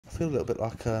feel a little bit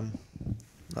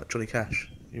like Johnny Cash.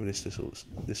 You listen to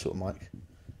this sort of mic. Do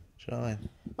you know what I mean?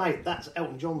 Mate, that's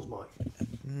Elton John's mic.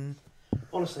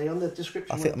 Honestly, on the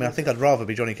description... I think I'd rather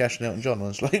be Johnny Cash than Elton John,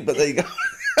 honestly, but there you go.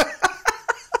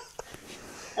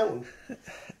 Elton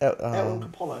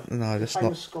Capallo. No, let's famous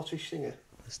not. Scottish singer.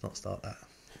 Let's not start that.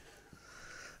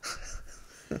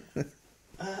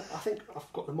 I think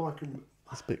I've got the mic and...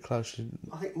 It's a bit close.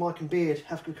 I think mic and beard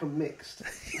have become mixed.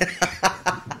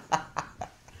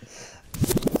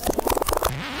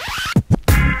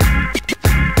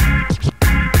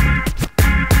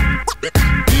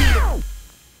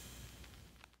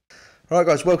 Alright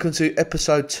guys, welcome to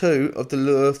episode 2 of the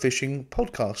Lure Fishing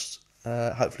Podcast.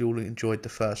 Hopefully you all enjoyed the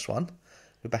first one.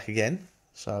 We're back again,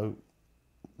 so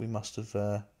we must have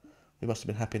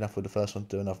been happy enough with the first one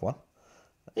to do another one.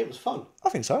 It was fun. I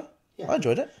think so. Yeah. I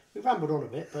enjoyed it. We rambled on a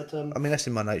bit, but... I mean, that's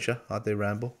in my nature. I do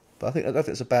ramble. But I don't think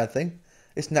it's a bad thing.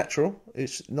 It's natural.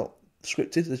 It's not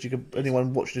scripted, as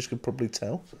anyone watching this could probably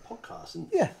tell. It's a podcast,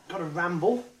 isn't it? Yeah. Got to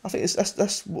ramble. I think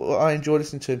that's what I enjoy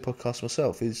listening to in podcasts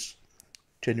myself, is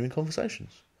genuine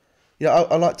conversations. Yeah,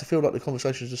 I like to feel like the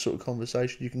conversation is the sort of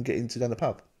conversation you can get into down the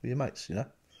pub with your mates, you know?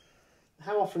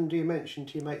 How often do you mention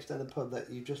to your mates down the pub that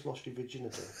you've just lost your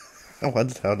virginity? I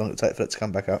wondered how long it would take for that to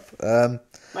come back up.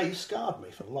 Mate, you scarred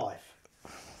me for life.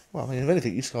 Well, I mean, if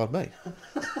anything, you scarred me.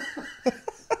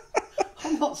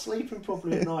 I'm not sleeping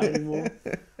properly at night anymore.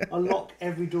 I lock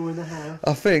every door in the house.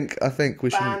 I think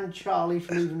we should... Ban Charlie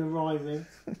from even arriving.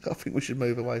 I think we should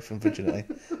move away from virginity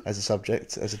as a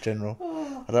subject, as a general.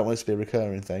 I don't want it to be a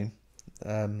recurring theme.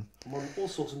 I'm on all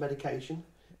sorts of medication.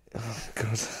 Oh,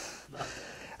 God.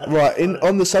 Right,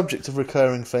 on the subject of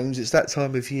recurring themes, it's that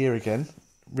time of year again.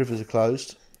 Rivers are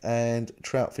closed and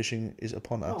trout fishing is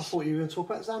upon us. Oh, I thought you were going to talk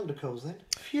about Zandercoals then.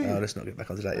 Phew. No, let's not get back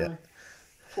onto that yet.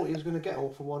 I thought you was going to get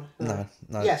all for one. No.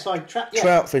 Yeah, sorry.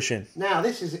 Trout fishing. Now,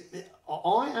 this is...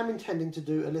 I am intending to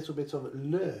do a little bit of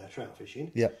lure trout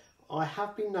fishing. Yeah. I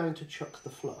have been known to chuck the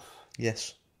fluff.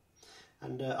 Yes.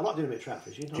 And I like doing a bit of trout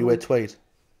fishing. Do you wear tweed?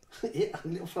 Yeah, a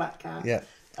little flat cap. Yeah.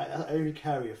 I only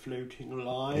carry a floating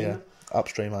line. Yeah.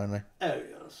 Upstream only. Oh,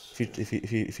 yes.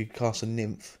 If you cast a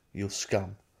nymph, you'll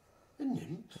scum. A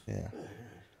nymph? Yeah.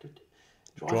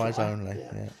 Oh, Dries only.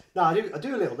 Yeah. No, I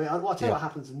do a little bit. I'll tell you Yeah. what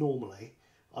happens normally.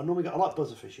 I like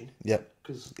buzzer fishing. Yep.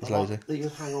 Because It's I lazy. like that you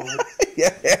hang on.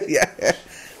 Yeah.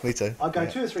 Me too. I go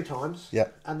 2 or 3 times. Yeah.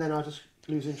 And then I just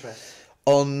lose interest.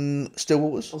 On still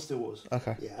waters? On still waters.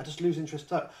 Okay. Yeah, I just lose interest.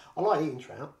 So I like eating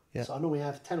trout. Yeah. So I normally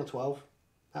have 10 or 12.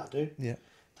 That'll do. Yeah.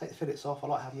 Take the fillets off. I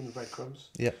like having them in the breadcrumbs.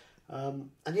 Yeah. And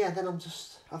yeah, then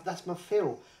that's my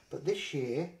feel. But this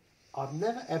year, I've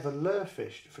never ever lure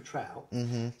fished for trout.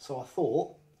 Mm-hmm. So I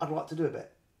thought I'd like to do a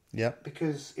bit. Yeah.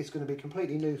 Because it's going to be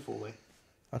completely new for me.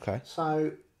 Okay.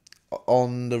 So...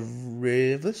 On the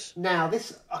rivers? Now,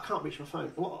 I can't reach my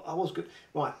phone. Well, I was good.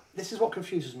 Right, this is what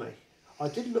confuses me. I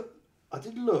did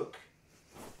look,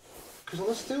 because on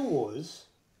the still waters,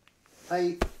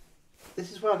 this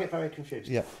is where I get very confused.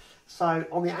 Yeah. So,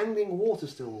 on the angling water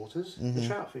still waters, the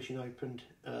trout fishing opened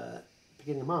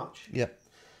beginning of March. Yeah.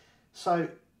 So,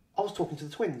 I was talking to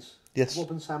the twins, Yes.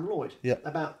 Rob and Sam Lloyd, Yeah.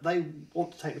 about they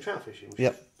want to take me trout fishing, which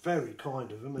Yeah. is very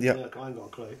kind of them, and Yeah. look, I ain't got a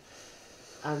clue.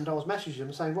 And I was messaging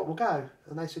them saying, "What, we'll go?"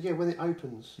 And they said, "Yeah, when it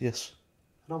opens." Yes.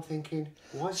 And I'm thinking,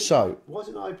 why is it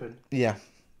not open? Yeah.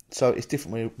 So it's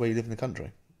different where you live in the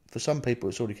country. For some people,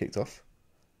 it's already kicked off.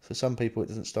 For some people, it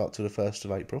doesn't start till the 1st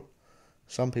of April.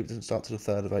 Some people, it doesn't start till the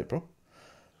 3rd of April.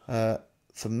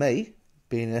 For me,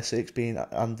 being in Essex, being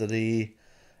under the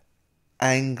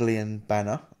Anglian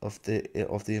banner of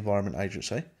the Environment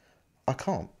Agency, I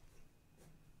can't.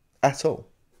 At all.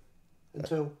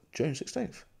 Until June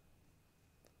 16th.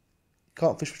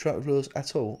 Can't fish for trout with lures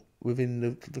at all within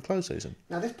the close season.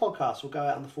 now, this podcast will go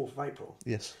out on the 4th of April.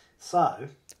 Yes. So,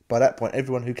 By that point,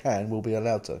 everyone who can will be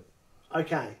allowed to.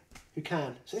 okay, who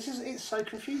can? So it's so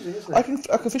confusing, isn't it? I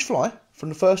can fish fly from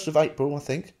the 1st of April. I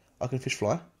think I can fish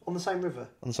fly On the same river.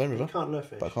 on the same river. You can't lure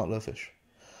fish. But I can't lure fish.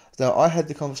 Now, I had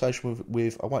the conversation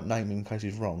with I won't name him in case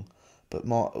he's wrong, but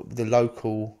the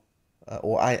local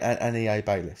or an EA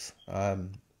bailiff,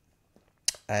 and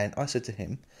I said to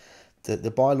him that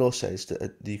the bylaw says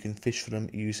that you can fish for them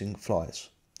using flies.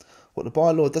 What the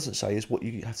bylaw doesn't say is what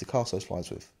you have to cast those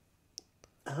flies with.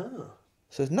 Ah.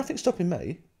 So there's nothing stopping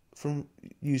me from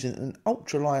using an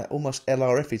ultralight, almost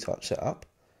LRF-y type setup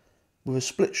with a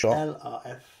split shot.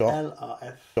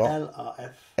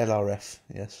 LRF,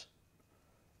 yes.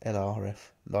 LRF,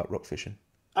 light rock fishing.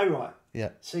 Oh, right. Yeah.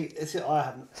 See,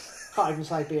 I can't even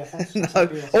say BFS.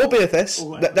 No, or BFS.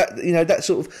 Or that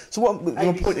sort of. So what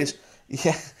my point is,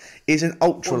 is an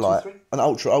ultralight, 1, 2, 3. an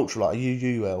ultralight, a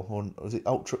UUL, or is it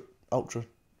ultra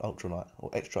ultralight or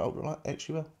extra ultralight,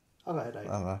 XUL. I've got a headache.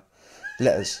 I don't know.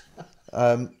 Letters.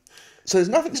 So there's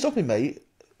nothing stopping me,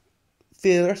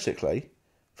 theoretically,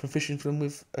 from fishing for them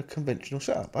with a conventional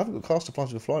setup. I haven't got caster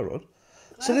plans with a fly rod.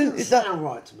 So that doesn't sound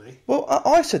right to me. Well,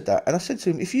 I said that, and I said to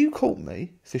him, if you caught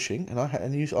me fishing,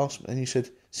 and you asked me, and you said,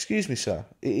 "Excuse me, sir,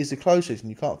 it is the close season,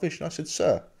 you can't fish," and I said,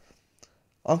 "Sir,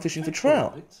 I'm fishing for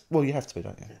trout." Polite. Well, you have to be,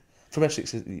 don't you? Yeah. From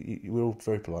Essex, we're all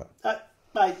very polite.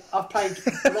 Mate, I've played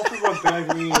a lot of rugby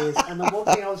over the years, and the one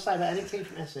thing I would say about any team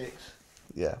from Essex,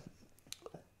 Yeah,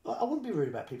 I wouldn't be rude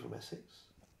about people from Essex.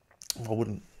 I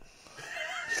wouldn't.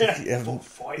 Yeah,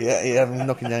 You have them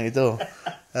knocking down your door.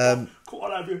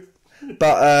 Quite have you.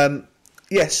 But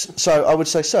yes, so I would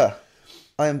say, sir,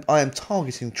 I am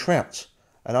targeting trout,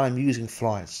 and I am using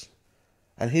flies.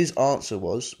 And his answer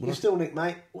was, "You still nick,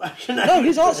 mate." No,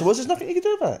 his answer was, "There's nothing you can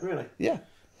do about it." Really? Yeah.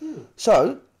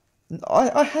 So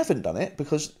I haven't done it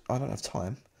because I don't have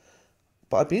time.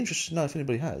 But I'd be interested to know if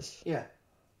anybody has. Yeah.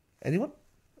 Anyone?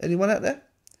 Anyone out there?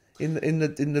 In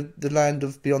the land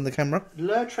of beyond the camera?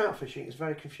 Lure trout fishing is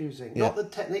very confusing. Yeah. Not the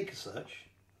technique as such.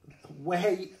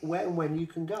 Where and when you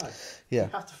can go. Yeah. You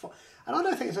have to and I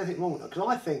don't think there's anything wrong with that, because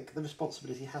I think the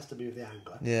responsibility has to be with the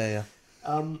angler. Yeah.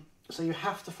 So you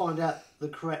have to find out the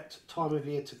correct time of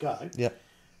year to go. Yeah.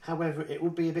 However, it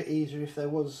would be a bit easier if there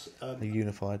was... A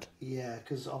unified. Yeah,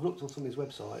 because I've looked on some of these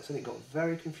websites and it got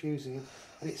very confusing,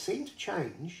 and it seemed to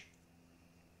change.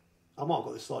 I might have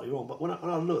got this slightly wrong, but when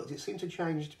I looked, it seemed to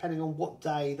change depending on what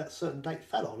day that certain date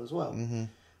fell on as well,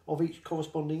 of each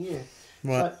corresponding year.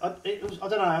 Right. So I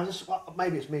don't know,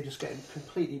 maybe it's me just getting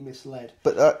completely misled.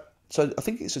 But so I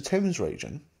think it's a Thames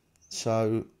region.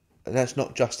 So that's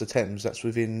not just the Thames, that's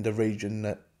within the region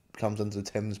that comes under the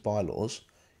Thames bylaws.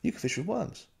 You can fish with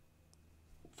worms.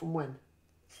 From when?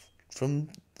 From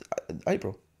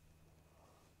April.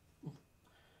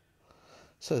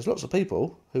 So there's lots of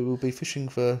people who will be fishing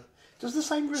for Does the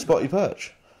same river spotty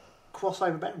perch. cross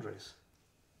over boundaries?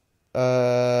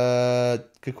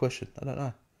 Good question. I don't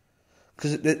know.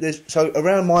 Because there's so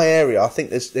around my area, I think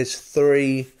there's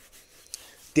 3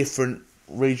 different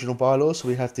regional bylaws. So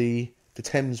we have the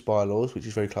Thames bylaws, which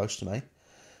is very close to me.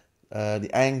 The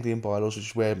Anglian bylaws, which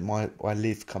is where I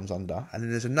live, comes under, and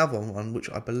then there's another one which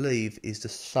I believe is the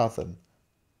Southern,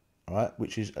 right,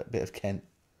 which is a bit of Kent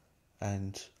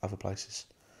and other places,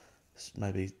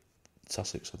 maybe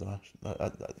Sussex, I don't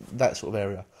know, that sort of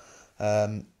area,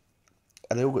 and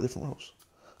they all got different rules.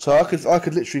 So I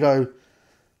could literally go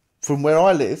from where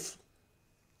I live,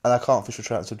 and I can't fish for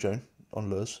trout until June on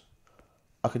lures.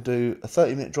 I could do a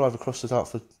 30-minute drive across the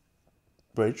Dartford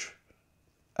Bridge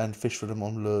and fish for them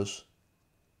on lures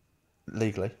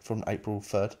legally from April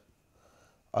 3rd.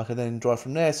 I can then drive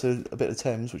from there to a bit of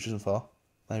Thames, which isn't far,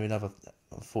 maybe another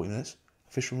 40 minutes,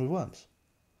 fish from with worms.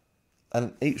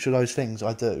 And each of those things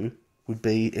I do would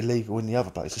be illegal in the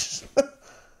other places.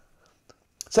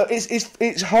 So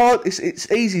it's hard,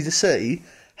 it's easy to see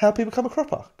how people become a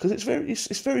cropper, because it's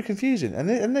very confusing, and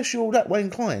unless you're all that way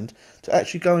inclined to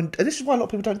actually go and this is why a lot of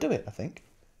people don't do it, I think,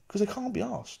 because they can't be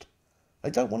asked. They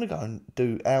don't want to go and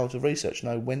do hours of research,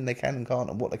 know when they can and can't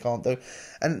and what they can't do.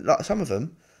 And like some of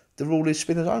them, the rule is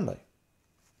spinners only.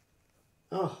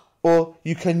 Oh. Or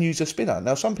you can use a spinner.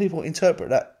 Now, some people interpret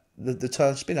that the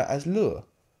term spinner as lure.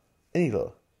 Any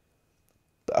lure.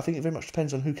 But I think it very much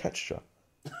depends on who catches you.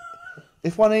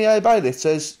 If one EA bailiff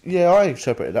says, yeah, I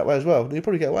interpret it that way as well, then you'll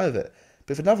probably get away with it.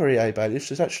 But if another EA bailiff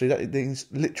says, actually, that means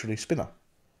literally spinner.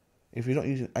 If you're not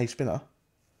using a spinner,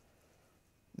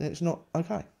 then it's not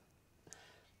okay.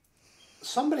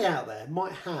 Somebody out there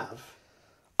might have...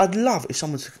 I'd love if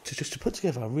someone to put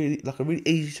together a really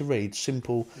easy to read,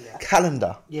 simple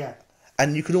calendar. Yeah.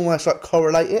 And you could almost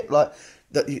correlate it,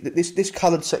 this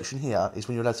coloured section here is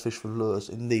when you're allowed to fish for lures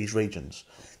in these regions.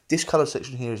 This coloured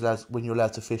section here is when you're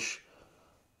allowed to fish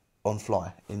on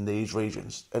fly in these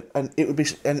regions, and it would be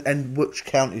and which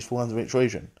counties fall under each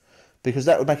region, because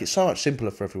that would make it so much simpler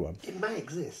for everyone. It may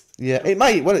exist. Yeah, it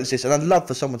may well exist, and I'd love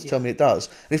for someone to tell me it does.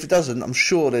 And if it doesn't, I'm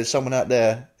sure there's someone out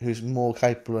there who's more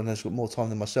capable and has got more time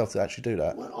than myself to actually do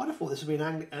that. Well, I'd have thought this would be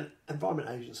an Environment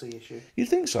Agency issue. You'd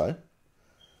think so.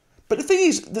 But the thing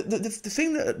is, the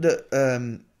thing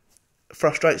that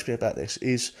frustrates me about this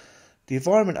is the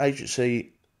Environment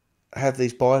Agency have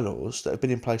these bylaws that have been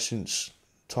in place since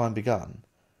time begun.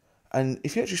 And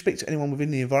if you actually speak to anyone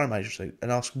within the Environment Agency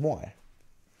and ask why,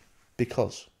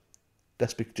 because.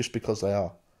 Just because they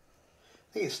are.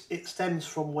 I think it stems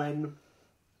from when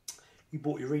you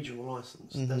bought your regional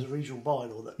licence. Mm-hmm. There's a regional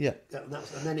bylaw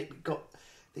and then it got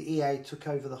the EA took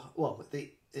over the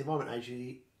Environment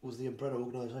Agency was the umbrella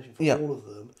organisation for all of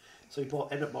them. So you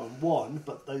end up buying one,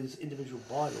 but those individual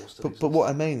bylaws still But what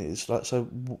I mean is, like, so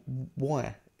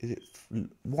why is it?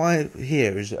 Why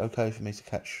here is it okay for me to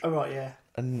catch? Oh right, yeah.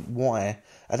 And why?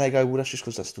 And they go, well, that's just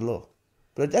because that's the law.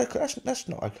 But that's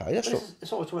not okay. That's not.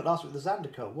 It's what we talked about last week with the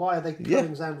Xander cull. Why are they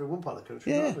killing Xander in one part of the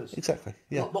country and others? Exactly.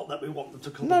 Yeah. Not that we want them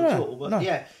to kill them at all, but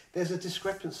yeah, there's a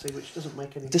discrepancy which doesn't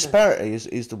make any sense. Disparity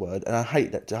is the word, and I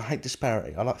hate that. I hate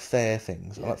disparity. I like fair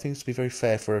things. I like things to be very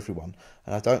fair for everyone,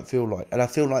 and I feel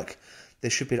like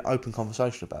there should be an open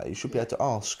conversation about it. You should be able to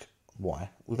ask why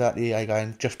without the EA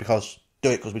going just because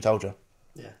do it because we told you.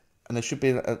 Yeah. And there should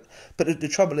be, but the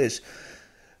trouble is.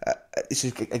 This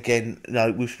is again,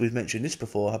 we've mentioned this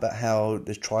before about how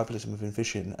there's tribalism within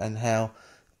fishing and how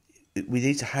we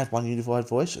need to have one unified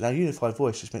voice. And our unified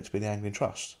voice is meant to be the Angling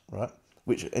Trust, right?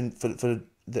 Which and for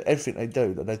everything they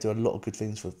do a lot of good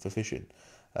things for fishing.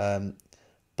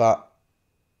 But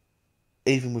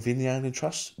even within the Angling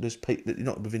Trust, there's people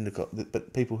not within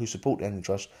but people who support the Angling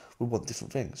Trust will want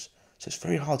different things. So it's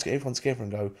very hard to get everyone together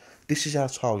and go, this is our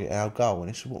target, our goal, and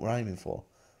this is what we're aiming for.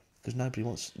 Because not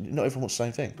everyone wants the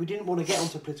same thing. We didn't want to get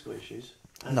onto political issues.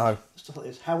 And no. Stuff like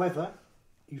this. However,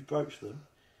 you've broached them.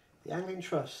 The Angling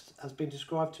Trust has been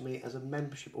described to me as a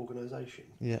membership organisation.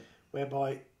 Yeah.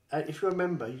 Whereby, if you're a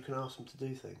member, you can ask them to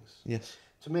do things. Yes.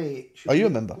 To me, it should Are you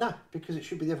a member? No, because it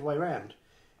should be the other way around.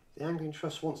 The Angling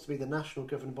Trust wants to be the national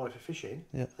governing body for fishing.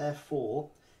 Yeah. Therefore,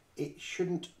 it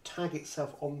shouldn't tag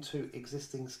itself onto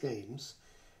existing schemes.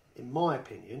 In my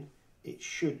opinion, it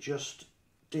should just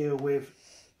deal with...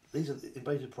 These are the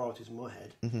basic priorities in my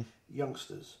head.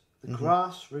 Youngsters, the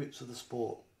grassroots of the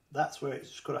sport. That's where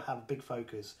it's got to have a big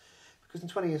focus. Because in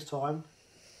 20 years' time,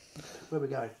 where we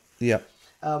go? Yeah.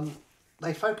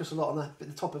 They focus a lot on the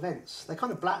top events. They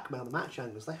kind of blackmail the match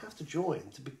anglers. They have to join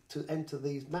to enter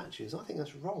these matches. I think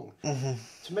that's wrong.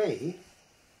 To me,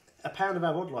 £1 of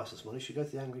our rod licence money should go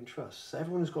to the Angling Trust. So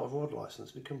everyone who's got a rod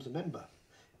licence becomes a member.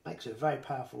 Makes it a very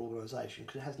powerful organisation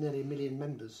because it has nearly 1 million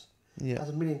members. Yeah. It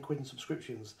has £1 million in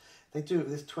subscriptions. They do it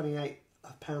with this £28,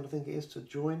 I think it is, to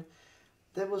join.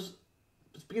 At the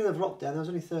beginning of lockdown, there was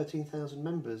only 13,000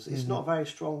 members. It's not a very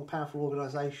strong, powerful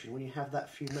organisation when you have that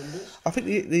few members. I think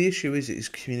the issue is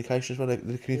communication as well.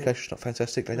 The communication's not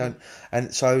fantastic. They don't,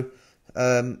 and so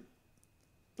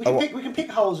we can pick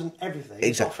holes in everything. Exactly.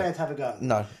 It's not fair to have a go.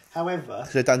 No. However,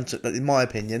 they've done, in my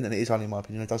opinion, and it is only my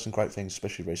opinion, they've done some great things,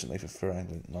 especially recently for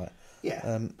angling.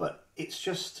 But it's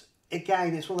just.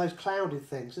 Again, it's one of those clouded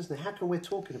things, isn't it? How come we're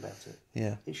talking about it?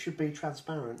 Yeah. It should be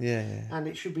transparent. Yeah. And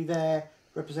it should be there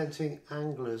representing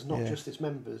anglers, not just its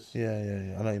members. Yeah.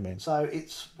 I know what you mean. So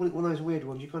it's one of those weird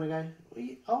ones. You kind of go,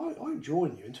 I won't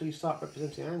join you until you start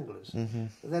representing anglers.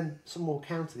 But then someone will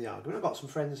counter the argument. I've got some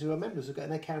friends who are members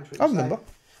and they counter it. I remember.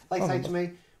 They say to me,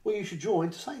 well, you should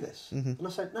join to say this. And I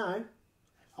said, no.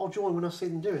 I'll join when I see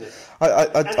them doing it.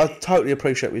 I totally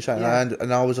appreciate what you're saying. Yeah.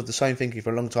 And I was of the same thinking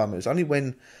for a long time. It was only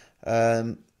when...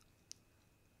 at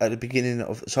the beginning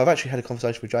of... So I've actually had a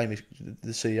conversation with Jamie,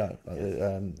 the CEO.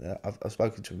 I've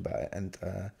spoken to him about it, and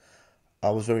I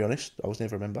was very honest. I was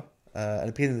never a member. At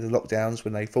the beginning of the lockdowns,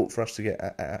 when they fought for us to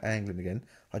get angling again,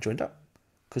 I joined up.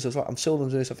 Because I was like, I'm still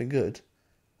doing something good.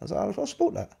 I was like, I'll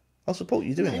support that. I'll support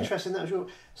you doing that. Interesting. That was your...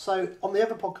 So on the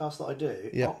other podcast that I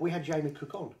do, we had Jamie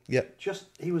Cook on. Yeah.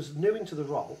 He was new into the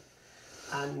role,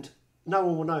 and no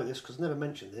one will know this because I never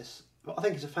mentioned this, but I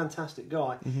think he's a fantastic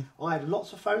guy. I had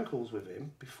lots of phone calls with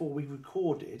him before we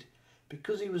recorded.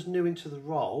 Because he was new into the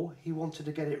role, he wanted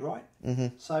to get it right.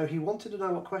 So he wanted to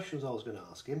know what questions I was going to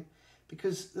ask him,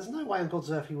 because there's no way on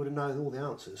God's earth he would have known all the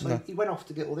answers. So he went off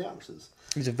to get all the answers.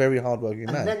 He's a very hard-working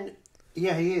man. Then,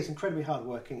 yeah, he is incredibly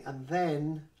hard-working. And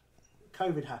then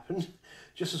COVID happened,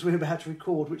 just as we were about to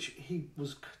record, which he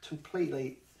was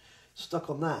completely stuck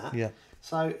on that. Yeah.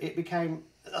 So it became...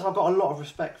 I've got a lot of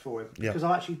respect for him, because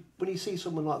I actually, when you see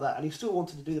someone like that, and he still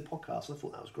wanted to do the podcast, I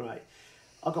thought that was great.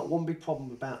 I got one big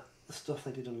problem about the stuff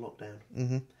they did on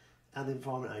lockdown and the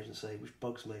Environment Agency, which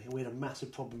bugs me. And we had a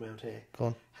massive problem out here. Go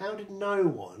on. How did no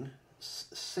one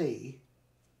see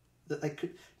that they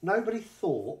could... Nobody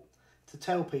thought to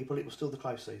tell people it was still the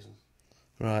close season.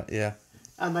 Right, yeah.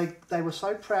 And they were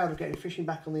so proud of getting fishing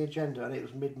back on the agenda, and it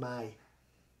was mid-May.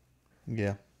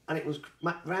 Yeah. And it was...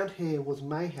 Round here was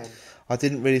mayhem. I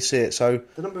didn't really see it, so...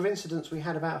 The number of incidents we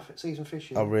had about season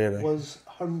fishing was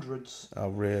hundreds. Oh,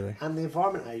 really? And the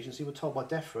Environment Agency were told by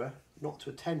DEFRA not to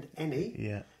attend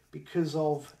any because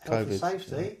of health and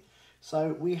safety. Yeah.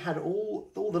 So we had all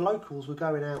the locals were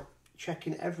going out,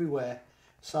 checking everywhere.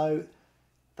 So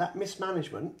that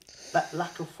mismanagement, that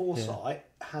lack of foresight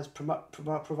has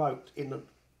provoked in...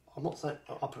 I'm not saying...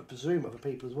 I presume other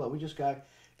people as well. We just go...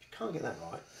 can't get that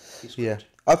right, you're Yeah, screwed.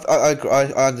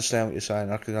 I understand what you're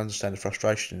saying. I can understand the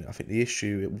frustration. I think the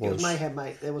issue It was mayhem,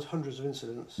 mate. There was hundreds of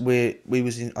incidents. we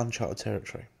was in uncharted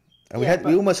territory, and Yeah,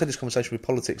 we almost had this conversation with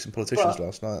politics and politicians but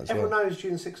last night as everyone well. knows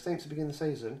June 16th to begin the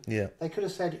season. Yeah, They could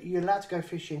have said you're allowed to go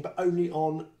fishing, but only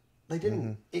on. They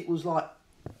didn't. It was like,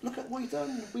 look at what we've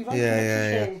done. We've opened up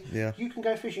fishing. yeah. You can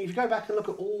go fishing. If you go back and look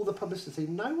at all the publicity,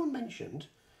 no one mentioned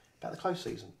about the close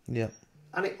season. Yeah.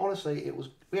 And it honestly, it was.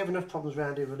 We have enough problems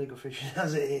around here with illegal fishing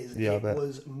as it is. Yeah, I it bet.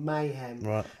 was mayhem.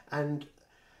 Right. And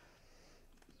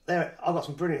there, I got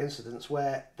some brilliant incidents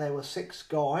where there were 6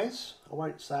 guys. I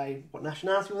won't say what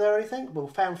nationality were there or anything, but were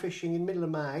found fishing in the middle of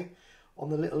May on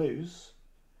the Little Ouse.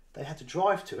 They had to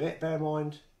drive to it. Bear in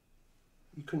mind,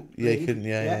 you couldn't. Yeah, leave. you couldn't.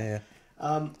 Yeah.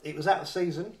 It was out of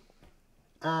season,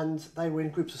 and they were in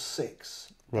groups of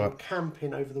 6. They were Right.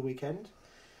 camping over the weekend.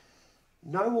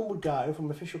 No one would go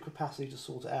from official capacity to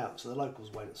sort it out, so the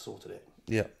locals went and sorted it.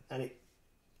 Yeah. And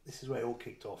this is where it all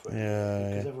kicked off, really, Yeah,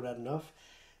 because yeah. everyone had enough.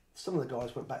 Some of the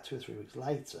guys went back 2 or 3 weeks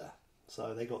later,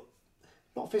 so they got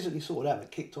not physically sorted out,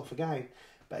 but kicked off again.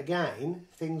 But again,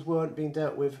 things weren't being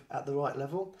dealt with at the right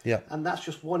level. Yeah. And that's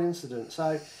just one incident.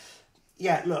 So,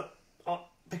 yeah, look,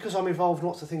 because I'm involved in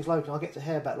lots of things locally, I get to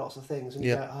hear about lots of things, and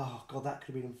you Yeah. go, oh God, that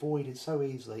could have been avoided so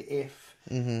easily if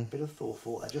a bit of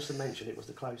thought. Just to mention it was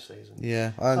the close season.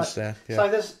 Yeah, I understand. Yeah. So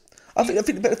there's. I think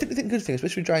the good thing,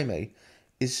 especially with Jamie,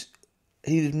 is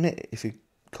he'd admit it if he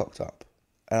cocked up.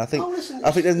 And I think, Oh, listen,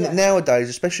 I think yeah. nowadays,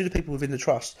 especially the people within the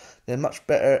trust, they're much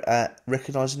better at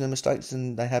recognising their mistakes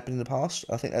than they have been in the past.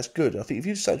 I think that's good. I think if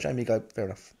you say Jamie, go fair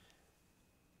enough.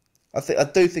 I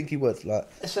do think he would. Like,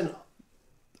 Listen,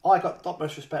 I got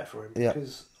utmost respect for him Yeah.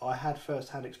 because I had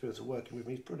first-hand experience of working with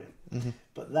him. He's brilliant.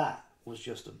 But that was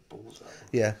just a bullseye.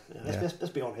 yeah, Let's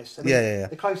be honest. I Yeah.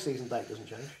 The close season date doesn't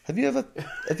change. Have you ever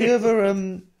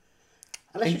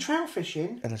Unless you're trout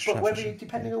fishing, Unless but trout whether fishing,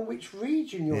 depending on which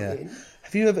region you're in,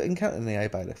 have you ever encountered any A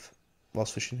bailiff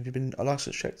whilst fishing? Have you been a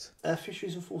licence checked?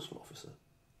 fisheries enforcement officer.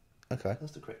 Okay,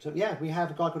 That's the correct term. Yeah, we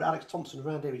have a guy called Alex Thompson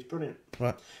around here. He's brilliant.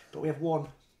 right. But we have one.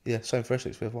 Yeah, same for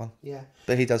Essex. We have one, Yeah.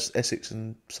 but he does Essex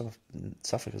and some of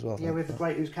Suffolk as well. I Yeah, we think. have the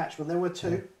Great Ouse catchment. There were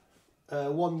 2.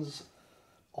 One's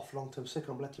off long-term sick,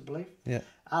 I'm led to believe. Yeah,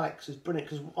 Alex is brilliant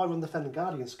because I run the Fen and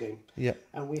Guardian scheme. yeah,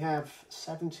 And we have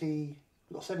 70.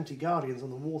 We've got 70 guardians on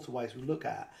the waterways we look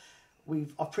at.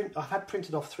 I've had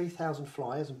printed off 3,000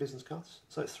 flyers and business cards.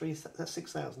 So it's that's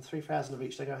 6,000, 3,000 of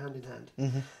each. They go hand in hand.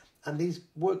 And these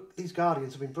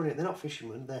guardians have been brilliant. They're not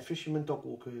fishermen. They're fishermen, dog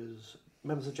walkers,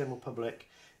 members of the general public.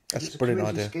 That's It's a brilliant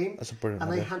community idea. Scheme, That's a brilliant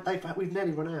and idea. we've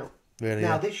nearly run out. Really?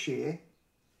 Now Yeah. this year,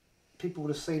 people would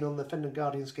have seen on the Fen and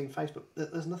Guardian scheme Facebook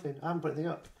that there's nothing. I haven't put anything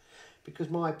up because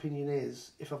my opinion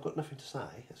is if I've got nothing to say,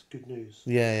 it's good news.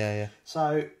 Yeah.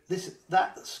 So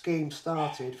that scheme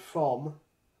started from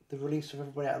the release of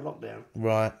everybody out of lockdown.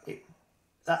 Right.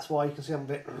 That's why you can see I'm a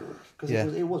bit because Yeah.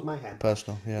 it was mayhem.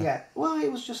 Personal. Yeah. Yeah. Well,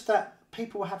 it was just that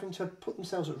people were having to put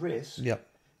themselves at risk Yeah.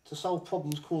 to solve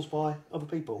problems caused by other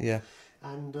people. Yeah.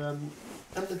 And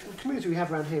the community we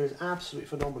have around here is absolutely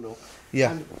phenomenal.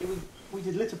 Yeah. And we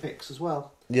did litter picks as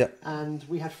well. Yeah. And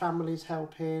we had families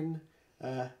helping.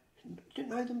 Didn't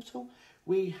know them at all.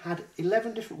 We had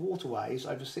 11 different waterways,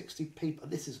 over 60 people.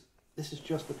 This is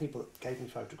just the people that gave me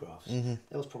photographs. There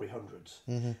was probably hundreds.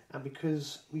 And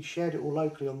because we shared it all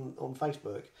locally on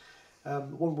Facebook,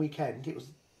 one weekend, it was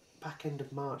back end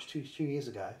of March, two years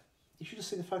ago, you should have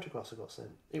seen the photographs I got sent.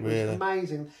 It was Really?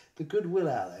 amazing. The goodwill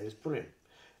out there is brilliant.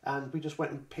 And we just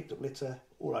went and picked up litter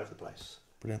all over the place.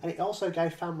 Brilliant. And it also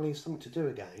gave families something to do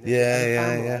again.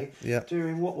 Yeah.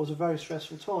 During what was a very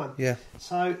stressful time. Yeah.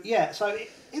 So I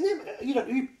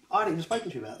hadn't even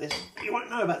spoken to you about this. You won't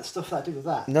know about the stuff that I did with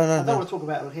that. No, I don't no. want to talk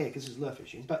about it on here because it's lure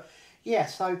fishing. But yeah,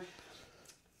 so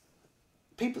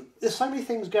there's so many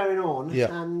things going on.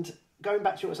 Yeah. And going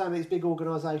back to what I was saying, these big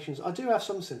organisations, I do have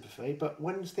some sympathy. But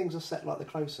when things are set like the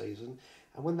close season,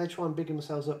 and when they try and big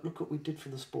themselves up, look what we did for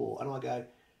the sport, and I go,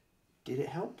 did it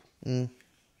help? Now,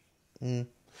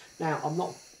 I'm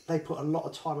not. They put a lot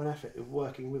of time and effort of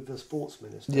working with the sports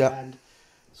minister Yeah. and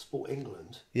Sport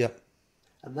England, Yeah.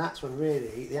 and that's when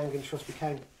really the Angling Trust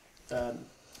became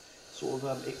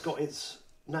it got its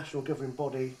national governing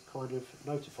body kind of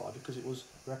notified because it was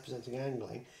representing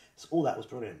angling. So all that was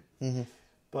brilliant,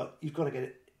 but you've got to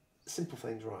get simple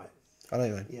things right. I know what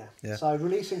you mean. Yeah. Yeah. So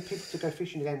releasing people to go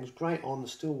fishing again was great on the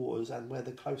still waters and where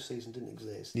the close season didn't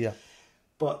exist. Yeah.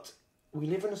 But we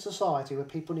live in a society where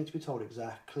people need to be told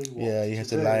exactly what Yeah, you have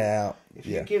to do. lay out. If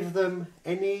Yeah. you give them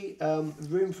any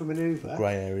room for manoeuvre,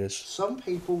 Grey areas. some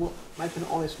people will make an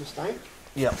honest mistake.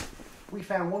 Yeah. We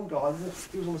found one guy,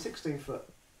 he was on a 16-foot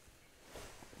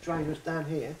drain was down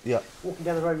here. Yeah. Walking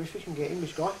down the road with his fishing gear,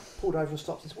 English guy, pulled over and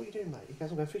stopped and said, "What are you doing, mate?" He goes,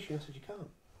 "I'm going fishing." I said, "You can't."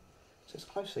 So it's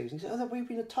close season. He said, "Oh, we've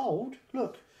been told,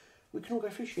 look, we can all go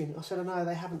fishing." I said, "I know,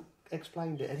 they haven't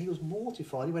explained it." And he was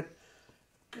mortified. He went,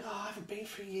 "God, I haven't been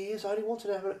for years. I only wanted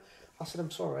to have it." I said,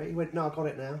 "I'm sorry." He went, "No, I got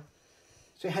it now."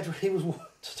 So he was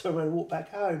to turn around and walk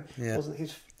back home. Yeah. It wasn't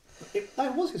his. It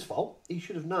was his fault. He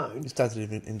should have known. It's down to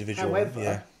the individual. However,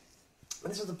 yeah.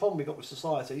 and this is the problem we got with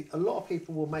society. A lot of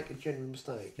people will make a genuine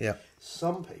mistake. Yeah.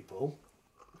 Some people,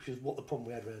 which is what the problem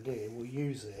we had around here, will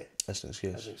use it As an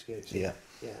excuse. as an excuse. Yeah.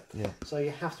 Yeah. So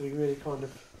you have to be really kind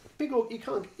of big. You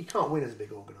can't win as a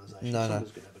big organisation. No,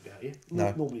 Someone's going to have a go at you.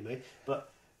 No. Normally me, but.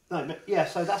 No, yeah,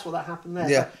 so that's what that happened there.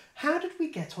 Yeah. So how did we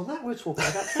get on that? We were talking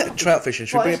about trout fishing. Trout fishing.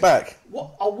 Should we bring it back?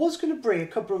 What I was going to bring a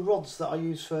couple of rods that I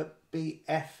use for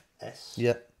BFS.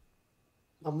 Yeah.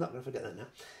 I'm not going to forget that now.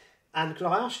 And because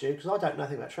I asked you, because I don't know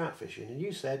anything about trout fishing, and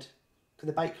you said to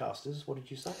the bait casters, what did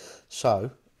you say?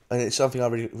 So, and it's something I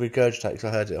regurgitated because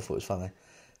I heard it. I thought it was funny.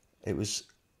 It was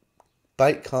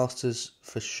bait casters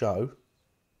for show,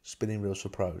 spinning reels for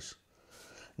pros.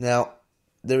 Now,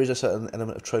 there is a certain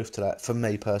element of truth to that for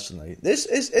me personally. There's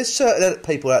certain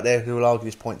people out there who will argue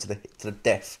this point to the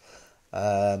death,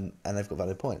 and they've got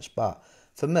valid points. But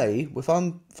for me, if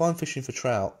I'm fishing for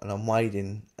trout and I'm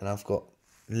wading and I've got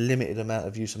limited amount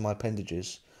of use of my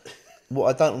appendages,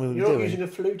 what I don't really You're do. You're not using a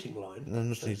fluting line.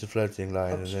 I'm just using a floating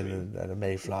line and a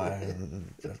mayfly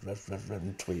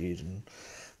and tweed and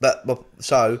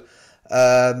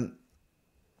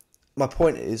my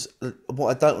point is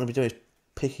what I don't want to be doing is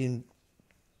picking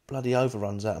bloody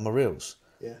overruns out of my reels.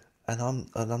 Yeah. And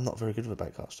I'm not very good with a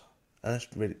baitcaster. And that's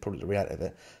really probably the reality of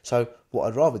it. So what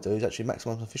I'd rather do is actually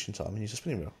maximise my fishing time and use a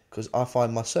spinning reel, because I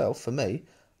find myself, for me,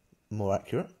 more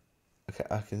accurate. Okay,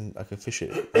 I can fish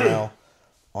it how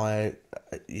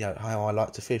I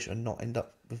like to fish and not end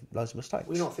up with loads of mistakes.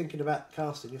 We're not thinking about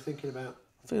casting. You're thinking about.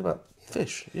 I'm thinking about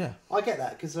fish. Yeah. I get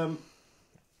that because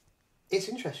it's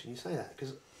interesting you say that,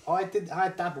 because I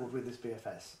dabbled with this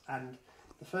BFS, and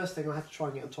the first thing I had to try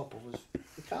and get on top of was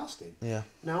the casting. Yeah.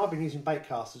 Now, I've been using bait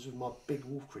casters with my big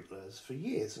Wolf Creek lures for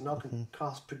years, and I can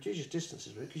cast prodigious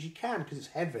distances with it, because it's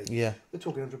heavy. Yeah. We're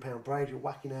talking 100-pound braid, you're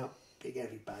whacking out big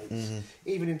heavy baits,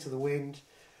 even into the wind.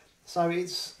 So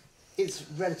it's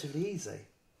relatively easy.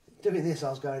 Doing this,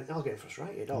 I was getting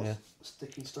frustrated. I was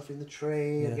sticking stuff in the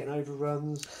tree and getting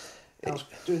overruns. I was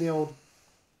doing the old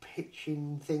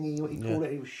pitching thingy, what you call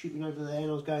it. He was shooting over there, and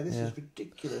I was going, this is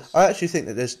ridiculous. I actually think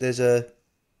that there's a.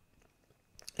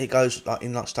 It goes like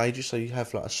in stages. So you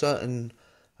have like a certain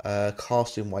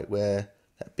casting weight where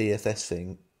that BFS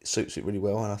thing suits it really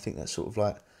well, and I think that's sort of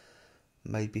like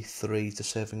maybe 3 to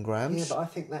 7 grams. Yeah, but I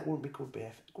think that wouldn't be called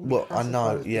BF. Well, I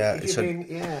know, yeah. If you're being,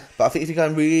 But I think if you're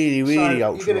going really, really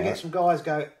ultra, you're going to get some guys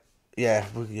go. Yeah,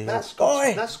 that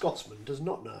Scotsman does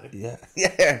not know. Yeah.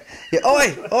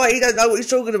 Oi, he don't know what he's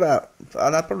talking about,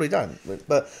 and I probably don't.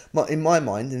 But in my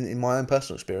mind, in my own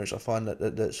personal experience, I find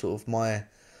that sort of my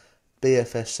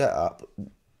BFS setup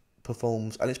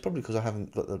performs, and it's probably because I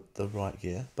haven't got the right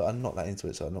gear, but I'm not that into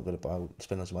it, so I'm not going to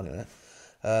spend loads of money on it.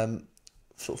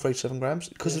 Sort of 3 to 7 grams,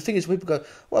 because the thing is, people go,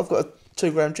 well, I've got a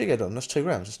 2 gram jig head on. That's 2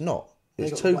 grams. It's not.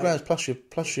 It's 2 grams plus your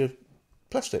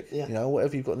plastic,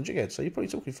 whatever you've got in the jig head. So you're probably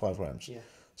talking 5 grams. Yeah.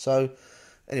 So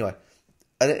anyway,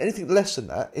 and anything less than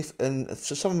that,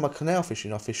 so some of my canal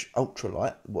fishing, I fish ultra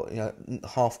light,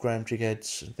 half gram jig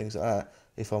heads and things like that.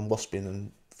 If I'm wasping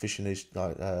and fishing these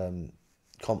like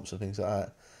comps and things like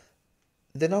that,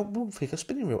 then I will pick a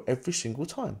spinning reel every single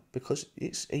time because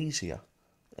it's easier.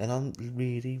 And I'm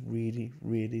really, really,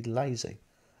 really lazy.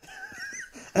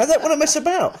 I don't want to mess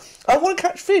about. I want to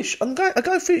catch fish. I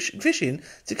go fishing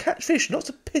to catch fish, not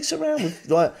to piss around with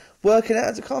like working out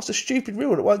how to cast a stupid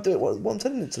reel that won't do it what I'm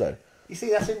telling it to do. You see,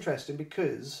 that's interesting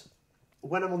because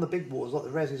when I'm on the big waters, like the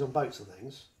resis on boats and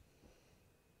things,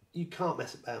 you can't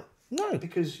mess about. No,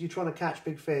 because you're trying to catch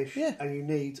big fish, and you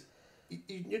need.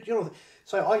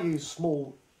 So I use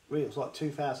small reels like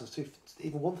 2000s,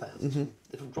 even 1000s,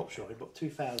 different drop shot, but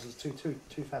 2000s,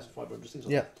 2500 things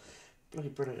like that. Bloody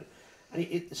brilliant, and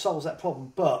it solves that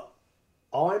problem. But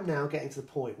I'm now getting to the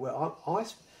point where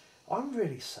I'm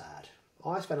really sad.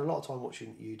 I spend a lot of time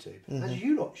watching YouTube, as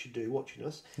you lot should do, watching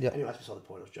us. Anyway, that's beside the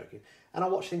point. I was joking. And I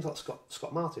watch things like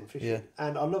Scott Martin fishing,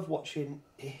 and I love watching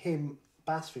him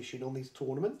bass fishing on these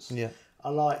tournaments. I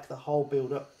like the whole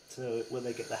build up to when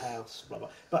they get the house, blah blah.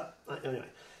 But anyway,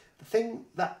 the thing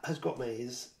that has got me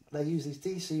is they use these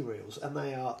DC reels and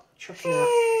they are chucking out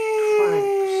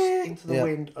cranks into the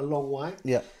wind a long way.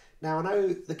 Now I know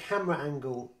the camera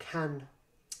angle can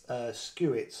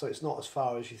skew it, so it's not as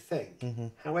far as you think.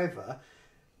 However,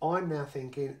 I'm now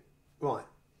thinking, right,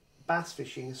 bass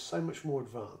fishing is so much more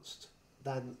advanced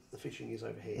than the fishing is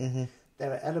over here.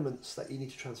 There are elements that you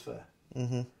need to transfer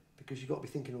because you've got to be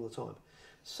thinking all the time.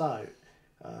 So,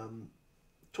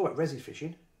 talk about resi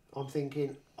fishing. I'm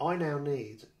thinking I now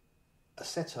need a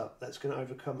setup that's going to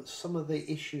overcome some of the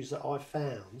issues that I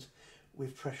found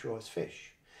with pressurised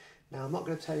fish. Now, I'm not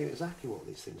going to tell you exactly what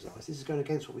these things are. This is going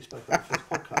against what we spoke about in the first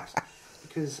podcast,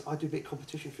 because I do a bit of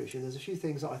competition fishing. There's a few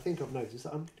things that I think I've noticed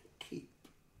that I'm going to keep.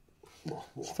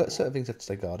 Certain things have to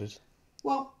stay guarded.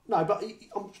 Well, no, but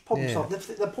I'm problem solving.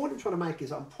 The point I'm trying to make is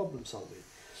that I'm problem solving.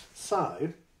 So,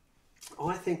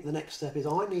 I think the next step is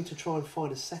I need to try and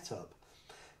find a setup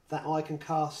that I can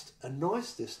cast a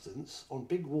nice distance on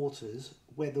big waters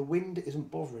where the wind isn't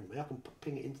bothering me. I can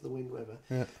ping it into the wind, whatever.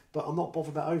 Yeah. But I'm not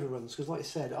bothered about overruns because, like I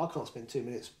said, I can't spend 2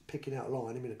 minutes picking out a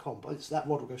line. I'm in a comp. That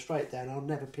rod will go straight down and I'll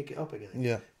never pick it up again.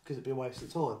 Yeah. Because it'd be a waste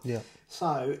of time. Yeah.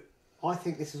 So I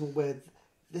think this is all where...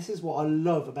 This is what I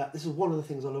love about... This is one of the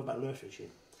things I love about lure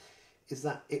fishing, is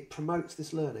that it promotes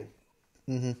this learning.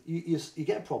 You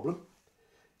get a problem,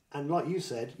 and like you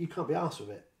said, you can't be arsed with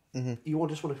it. You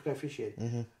just want to go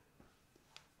fishing.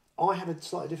 I have a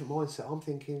slightly different mindset. I'm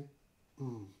thinking,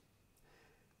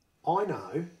 I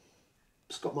know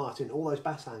Scott Martin, all those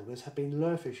bass anglers have been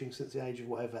lure fishing since the age of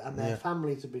whatever, and their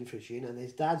families have been fishing, and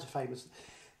his dads are famous.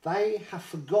 They have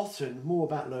forgotten more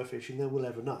about lure fishing than we'll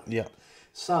ever know. Yeah.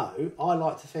 So I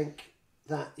like to think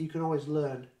that you can always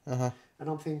learn. And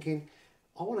I'm thinking,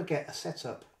 I want to get a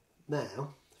setup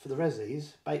now for the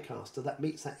resis baitcaster that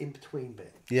meets that in between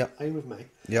bit. Yeah. Are you with me?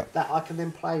 Yeah. That I can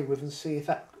then play with and see if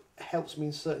that helps me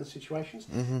in certain situations.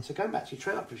 So going back to your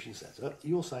trout fishing setup,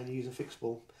 you're saying you use a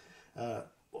fixable,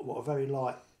 what a very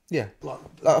light, like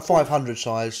a 500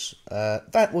 size.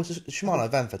 Shimano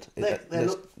Vanford.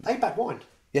 They back wind.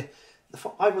 Yeah.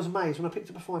 I was amazed when I picked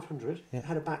up a 500. It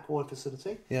had a back wind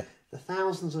facility. Yeah. The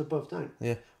thousands and above don't.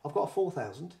 Yeah. I've got a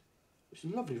 4000, which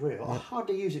is a lovely reel. I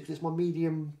hardly use it because it's my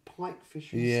medium pike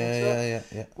fishing setup.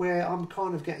 Yeah. Where I'm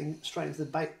kind of getting straight into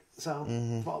the bait. So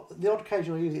the odd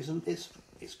occasion I use it,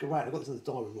 it's great. I've got this in the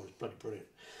diamond rod. It's bloody brilliant.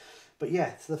 But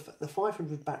yeah, so the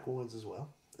 500 back winds as well.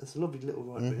 It's a lovely little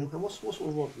rod reel. And what sort of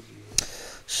rod would you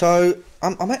use? So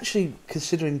I'm actually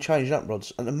considering changing up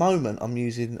rods. At the moment,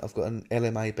 I've got an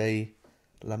LMAB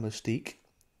La Moustique.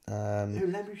 La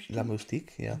Moustique,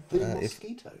 yeah. The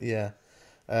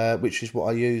mosquito. Which is what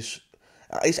I use.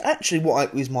 It's actually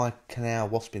is my canal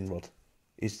wasping rod,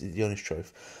 is the honest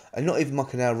truth. And not even my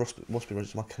canal wasping rod,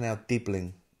 it's my canal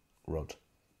dibbling rod.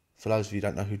 For those of you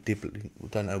who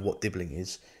don't know what dibbling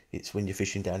is, it's when you're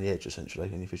fishing down the edge, essentially,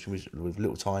 and you're fishing with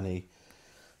little tiny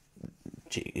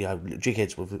jig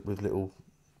heads with little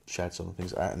shads on and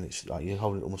things like that, and it's like you're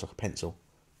holding it almost like a pencil.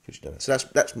 So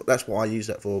that's what I use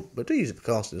that for, but I do use it for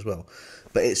casting as well.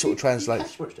 But it sort of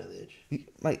translates. Catch much down the edge,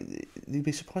 mate. You'd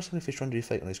be surprised how many fish are under your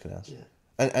feet on these canals. Yeah.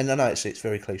 And I know it's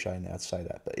very cliche now to say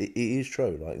that, but it is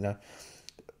true. Like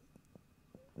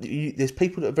there's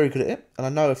people that are very good at it, and I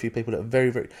know a few people that are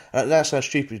very, very. That sounds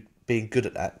stupid being good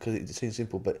at that because it seems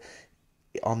simple, but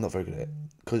I'm not very good at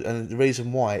it. And the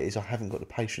reason why is I haven't got the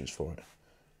patience for it.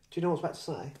 Do you know what I was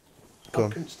about to say? I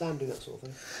couldn't stand doing that sort of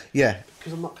thing. Yeah.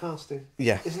 Because I'm not casting.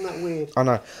 Yeah. Isn't that weird? I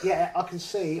know. Yeah, I can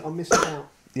see I'm missing out.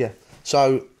 Yeah.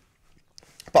 So,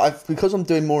 but because I'm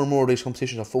doing more and more of these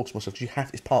competitions, I've forced myself, because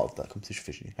it's part of that competition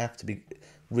fishing. You have to be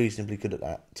reasonably good at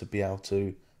that to be able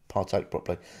to partake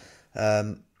properly.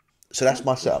 So that's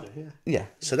my setup. Yeah.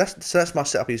 So that's my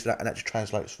setup, is that, and that just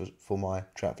translates for my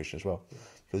trout fishing as well.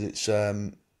 Because it's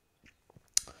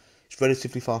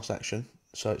relatively fast action.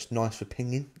 So it's nice for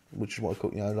pinging, which is what I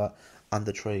call, like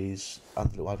under trees,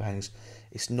 under little overhangs.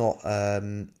 It's not,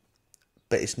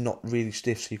 but it's not really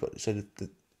stiff. So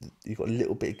you've got a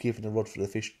little bit of give in the rod for the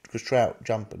fish, because trout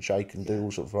jump and shake and do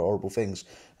all sorts of horrible things.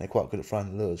 And they're quite good at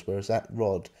throwing the lures, whereas that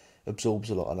rod absorbs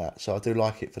a lot of that. So I do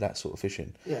like it for that sort of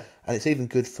fishing. Yeah, and it's even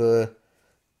good for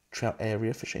trout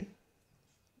area fishing,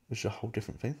 which is a whole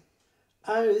different thing.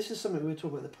 Oh, this is something we were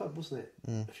talking about at the pub, wasn't it?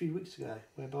 A few weeks ago,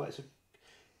 whereby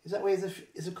is that where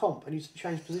there's a comp and you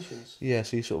change positions? Yeah,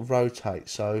 so you sort of rotate.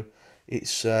 So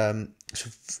it's I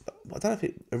don't know if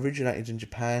it originated in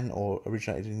Japan or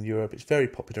originated in Europe. It's very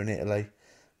popular in Italy,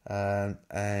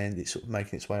 and it's sort of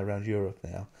making its way around Europe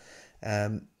now.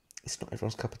 It's not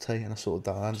everyone's cup of tea, and I sort of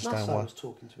don't understand why. Was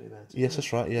talking to me about it. Yes,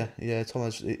 that's right. Yeah.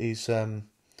 Thomas, he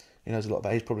knows a lot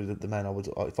about. He's probably the man I would,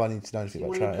 if I need to know anything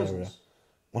about trout area.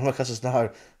 One of my cousins, no.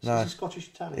 He's a Scottish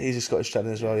Italian. He's a Scottish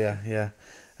Italian as well. Yeah.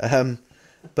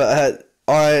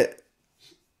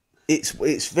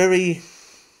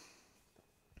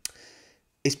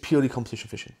 It's purely competition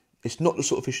fishing. It's not the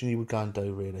sort of fishing you would go and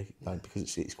do really,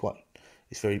 because it's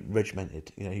It's very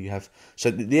regimented. You know, you have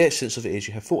so the essence of it is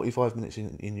you have 45 minutes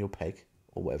in your peg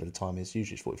or whatever the time is.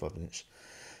 Usually it's 45 minutes,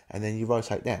 and then you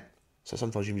rotate down. So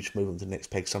sometimes you just move on to the next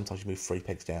peg. Sometimes you move 3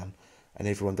 pegs down, and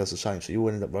everyone does the same. So you all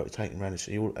end up rotating around.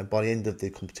 And by the end of the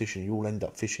competition, you all end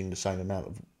up fishing the same amount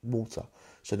of water.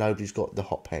 So nobody's got the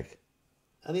hot peg.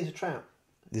 And these are trout.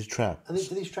 There's trout. And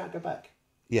do these trout go back?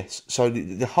 Yes. So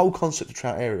the whole concept of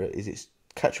trout area is it's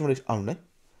catch and release only.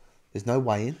 There's no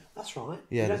weighing. That's right.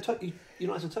 Yeah. You're not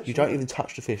supposed to touch. You don't even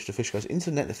touch the fish. The fish goes into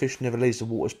the net. The fish never leaves the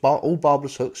water. It's all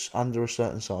barbless hooks under a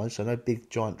certain size, so no big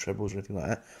giant trebles or anything like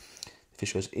that. The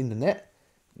fish goes in the net.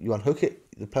 You unhook it.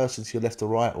 The person to your left or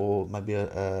right, or maybe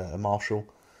a marshal,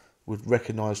 would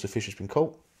recognise the fish has been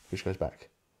caught. Fish goes back.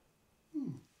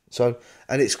 So,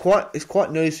 and it's quite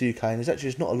new to the UK, and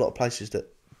there's not a lot of places that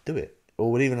do it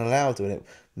or would even allow doing it.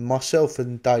 Myself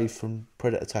and Dave from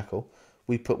Predator Tackle,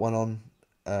 we put one on.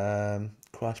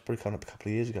 Christ, probably coming up a couple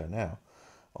of years ago now,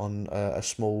 on a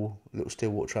small little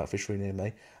stillwater trout fishery near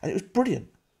me, and it was brilliant,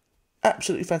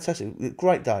 absolutely fantastic,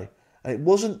 great day.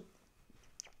 And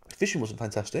fishing wasn't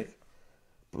fantastic,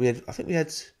 but I think we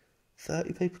had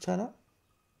 30 people turn up,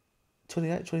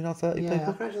 28, 29, 30 people. Yeah, I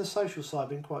can imagine the social side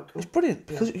being quite cool. It's brilliant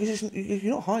because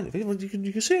you're not hiding it.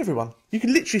 You can see everyone. You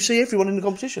can literally see everyone in the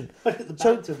competition.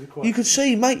 So you could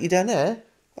see matey down there.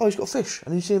 Oh, he's got a fish,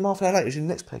 and you see him half an hour later. He's in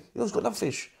the next peg. Oh, he's got another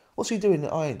fish. What's he doing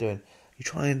that I ain't doing? You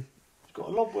try and... He's got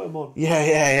a lobworm on.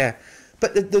 Yeah.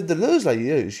 But the lures they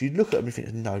use, you look at them and think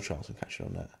there's no chance of catching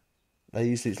on that. They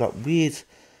use these like weird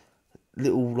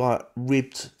little like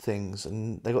ribbed things,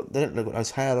 and they don't look like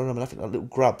those hair on them, and I think like little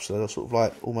grubs. So they're sort of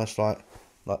like almost like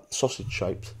sausage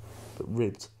shaped, but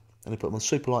ribbed. And they put them on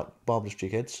super light barbless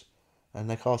jig heads, and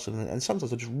they cast them, and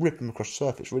sometimes they just rip them across the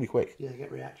surface really quick. Yeah,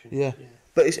 get reaction. Yeah.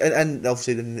 But it's and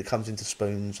obviously then it comes into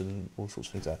spoons and all sorts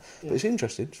of things like that. Yeah. But it's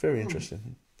interesting. It's very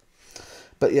interesting.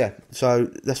 But yeah, so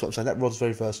that's what I'm saying. That rod's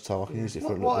very versatile. I can use it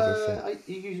for a lot of everything.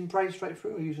 Are you using braid straight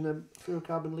through, or using a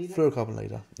fluorocarbon leader? Fluorocarbon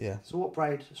leader, yeah. So what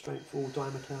braid straight or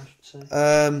diameter, I should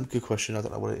say? Good question. I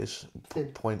don't know what it is. Thin.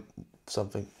 Point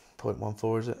something.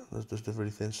 0.14 is it? There's the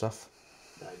really thin stuff.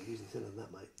 No, you're using thinner than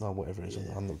that, mate. No, whatever it is.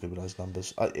 Yeah. I'm not good with those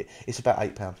numbers. It's about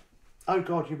 £8. Oh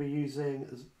God, you'll be using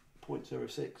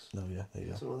 0.06. No, yeah, there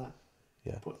you go. Something like that.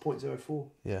 Yeah. 0.04.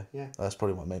 Yeah. Yeah. That's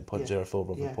probably what I meant. 0.04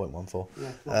 rather than 0.14.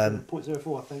 Yeah.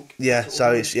 0.04, I think. Yeah.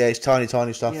 So it's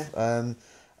tiny stuff. Yeah.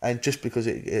 And just because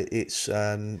it's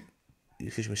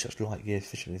you're fishing with such light gear,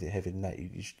 fishing with it heavy than that, you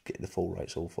just get the fall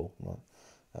rates all full, right?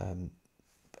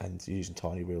 And you're using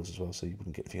tiny reels as well, so you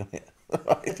wouldn't get anything on it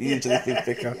if you use anything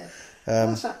thicker.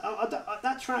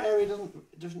 That trout area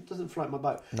doesn't float my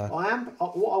boat. No.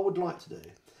 What I would like to do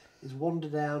is wander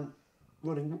down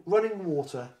running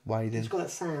water. Wading. It's got that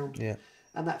sound. Yeah.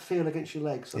 And that feel against your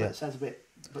legs. So Yeah. that sounds a bit,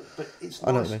 but it's nice.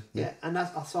 I know what you mean. Yeah. And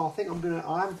so I think I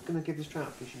am gonna give this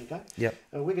trout fishing a go. Yep.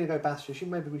 We're gonna go bass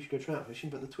fishing. Maybe we should go trout fishing,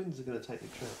 but the twins are gonna take me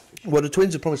trout fishing. Well, the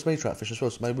twins have promised me trout fish as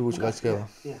well, so maybe we should go together.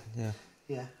 Yeah.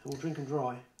 Yeah. We'll drink and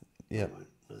dry. Yeah.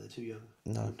 No, they're too young.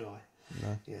 No. They'll die.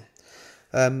 No. Yeah.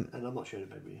 And I'm not showing a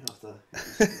baby after.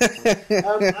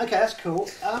 Okay, that's cool.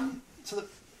 So that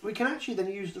we can actually then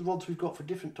use the rods we've got for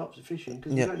different types of fishing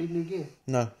because you don't need new gear.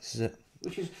 No, this is it.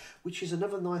 Which is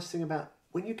another nice thing about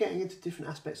when you're getting into different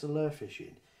aspects of lure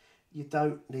fishing. You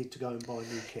don't need to go and buy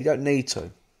new kit. You don't need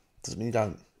to. Doesn't mean you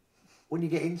don't. When you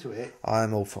get into it, I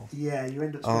am awful. Yeah, you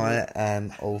end up. I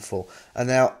am awful. And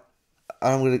now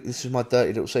this is my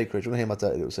dirty little secret. Do you want to hear my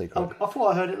dirty little secret? I thought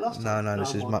I heard it last time. No,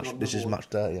 this is much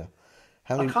dirtier.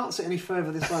 I can't sit any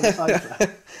further this way on the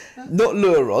sofa. Not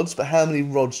lure rods, but how many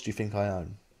rods do you think I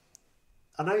own?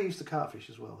 I know you used to cartfish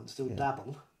as well and still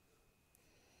dabble.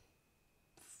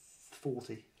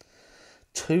 40.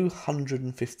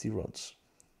 250 rods.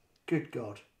 Good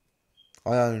God.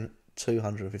 I own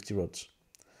 250 rods.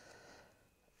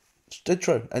 It's dead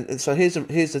true. And so here's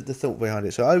the thought behind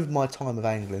it. So over my time of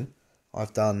angling,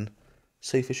 I've done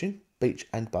sea fishing, beach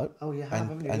and boat. Oh, you have,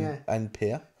 haven't you? Yeah. And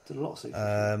pier. Did a lot of sea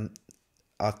fishing.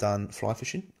 I've done fly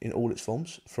fishing in all its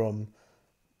forms, from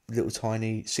little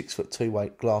tiny 6 foot 2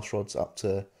 weight glass rods up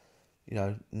to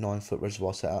 9 foot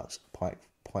reservoir setups, pike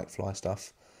fly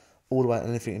stuff, all the way and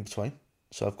anything in between.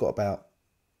 So I've got about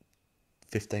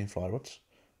 15 fly rods,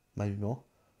 maybe more.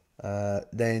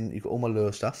 Then you've got all my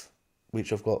lure stuff,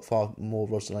 which I've got far more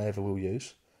rods than I ever will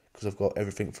use, because I've got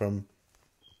everything from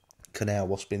canal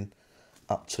wasping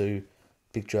up to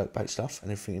big jerkbait stuff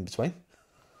and everything in between.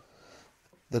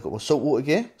 They've got my saltwater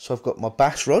gear, so I've got my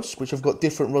bass rods, which I've got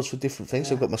different rods for different things.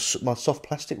 Yeah. So I've got my soft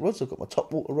plastic rods, I've got my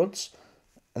top water rods,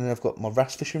 and then I've got my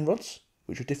wrasse fishing rods,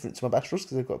 which are different to my bass rods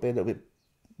because they've got to be a little bit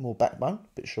more backbone,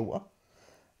 a bit shorter.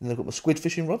 And then I've got my squid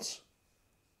fishing rods,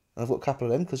 And I've got a couple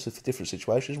of them because they're for different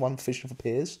situations. One for fishing for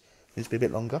piers, needs to be a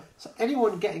bit longer. So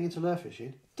anyone getting into lure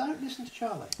fishing, don't listen to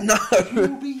Charlie. No,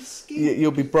 You'll be scared.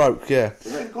 you'll be broke. Yeah.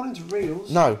 We've not even gone into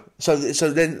reels. No. So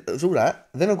then there's all that.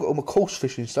 And then I've got all my course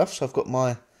fishing stuff. So I've got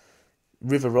my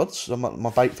river rods, so my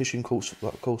bait fishing course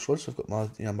rods. I've got my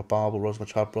my barbel rods, my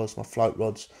chub rods, my float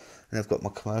rods, and I've got my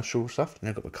commercial stuff. And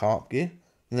I've got my carp gear.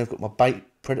 And I've got my bait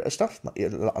predator stuff.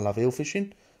 I love eel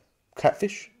fishing,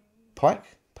 catfish, pike,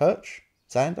 perch,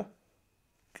 zander.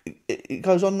 It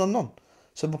goes on and on.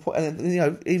 So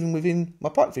even within my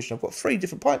pike fishing, I've got 3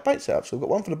 different pike bait setups. So I've got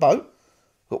one for the boat,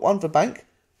 I've got one for bank,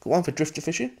 got one for drifter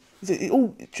fishing. It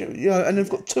all, and I've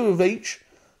got 2 of each.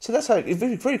 So that's how it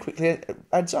very, very quickly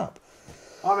adds up.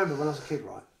 I remember when I was a kid,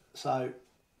 right? So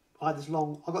I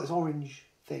got this orange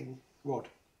thing rod.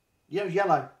 Yeah, it was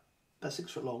yellow, about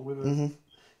 6 foot long, with a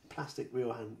plastic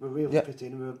reel fit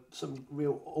in, with some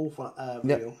real awful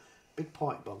reel, big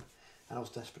pike bung. And I was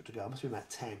desperate to go. I must be about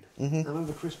 10. I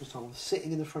remember Christmas time, I was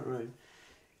sitting in the front room,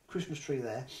 Christmas tree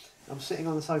there. I'm sitting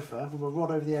on the sofa with my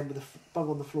rod over the end with the bung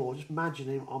on the floor, just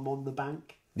imagining I'm on the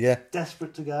bank. Yeah.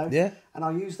 Desperate to go. Yeah. And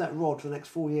I used that rod for the next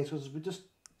 4 years because we just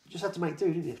had to make do,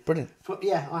 didn't you? Brilliant.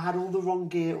 I had all the wrong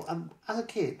gear. And as a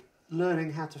kid,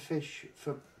 learning how to fish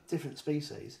for different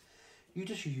species, you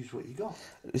just use what you got.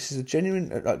 This is a genuine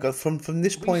from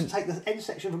this We point. used to take the end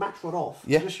section of a match rod off.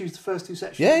 Yeah. And just use the first 2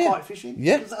 sections of pike fishing.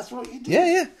 Yeah. Because that's what you do.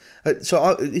 Yeah.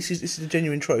 This is a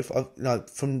genuine truth.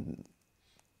 From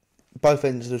both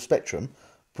ends of the spectrum,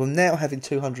 from now having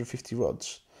 250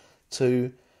 rods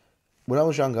to when I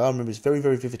was younger, I remember this very,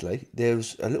 very vividly. There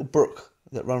was a little brook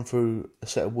that ran through a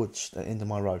set of woods at the end of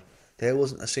my road. There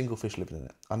wasn't a single fish living in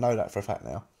it. I know that for a fact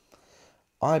now.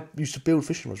 I used to build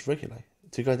fishing rods regularly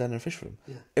to go down there and fish for them.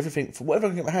 Yeah. Everything, from whatever I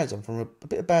can get my hands on, from a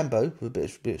bit of bamboo with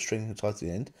a bit of string tied to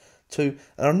the end, and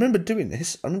I remember doing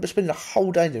this. I remember spending a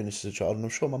whole day doing this as a child, and I'm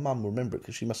sure my mum will remember it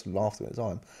because she must have laughed at the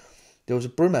time. There was a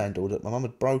broom handle that my mum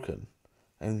had broken,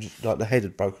 and the head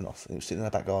had broken off, and it was sitting in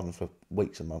her back garden for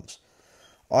weeks and months.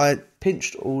 I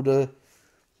pinched all the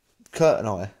curtain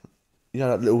eye,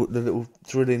 the little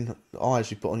drilling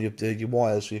eyes you put on your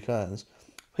wires for your curtains.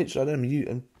 Pinched all them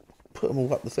and put them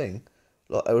all up the thing,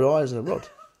 like they were eyes and a rod.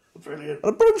 Brilliant.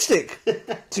 And a broomstick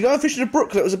to go and fish in a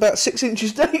brook that was about 6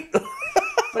 inches deep.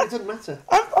 But it doesn't matter.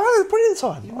 I had a brilliant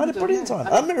time. I had a brilliant yeah.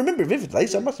 time. I remember it vividly,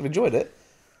 so I must have enjoyed it.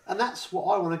 And that's what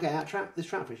I want to get out this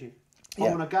trout fishing. I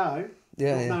Yeah. want to go,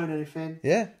 not knowing anything,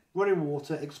 Yeah. running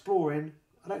water, exploring.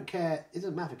 I don't care. It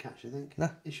doesn't matter catch, I think. No.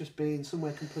 It's just being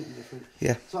somewhere completely different.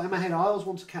 Yeah. So in my head, I always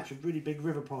want to catch a really big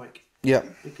river pike. Yeah.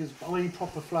 Because any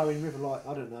proper flowing river, like,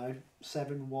 I don't know,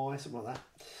 7Y, something like that.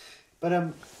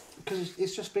 But because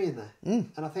it's just being there.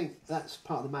 And I think that's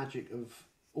part of the magic of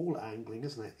all angling,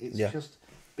 isn't it? It's just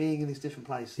being in these different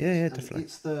places. Yeah, and definitely.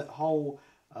 it's the whole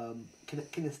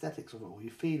kinesthetics of it all.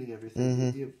 You're feeling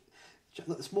everything.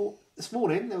 Look, this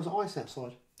morning, there was ice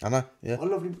outside. I know, yeah. A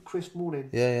lovely crisp morning.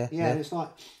 Yeah. And it's like,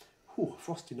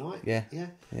 frosty night. Yeah.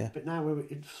 But now we're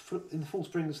in the full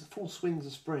swings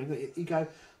of spring. You go,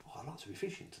 I'd like to be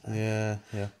fishing today.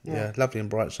 Yeah. Lovely and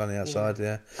bright sunny outside,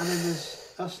 yeah. And then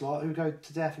there's us lot who go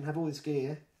to death and have all this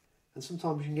gear, and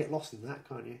sometimes you can get lost in that,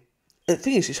 can't you? The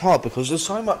thing is, it's hard because there's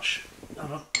so much.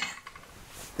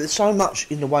 There's so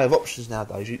much in the way of options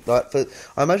nowadays.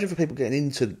 I imagine for people getting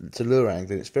into lure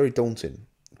angling, it's very daunting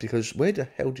because where the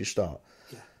hell do you start?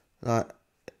 Yeah.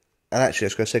 And actually,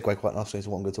 it's going to segue quite nicely into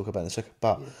what I'm going to talk about in a second.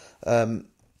 But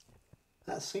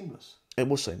that's seamless. It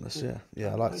was seamless. Yeah.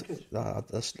 I like it.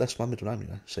 That's my middle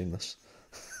name, seamless.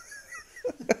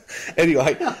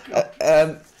 Anyway,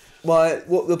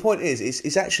 the point is,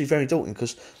 it's actually very daunting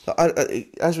because,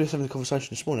 as we were having the conversation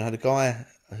this morning, I had a guy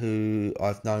who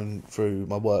I've known through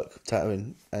my work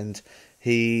tattooing, and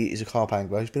he is a carp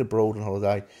angler. He's been abroad on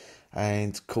holiday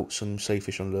and caught some sea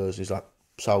fish on lures. He's like,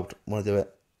 sold, want to do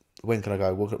it. When can I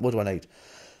go? What do I need?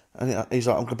 And he's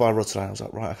like, I'm going to buy a rod today. I was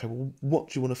like, right, okay, well, what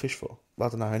do you want to fish for? I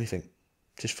don't know, anything.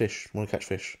 Just fish. Want to catch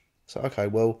fish. So, okay,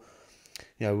 well,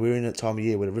 we're in a time of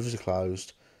year where the rivers are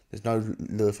closed. There's no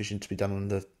lure fishing to be done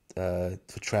on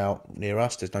for trout near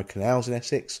us. There's no canals in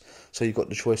Essex. So you've got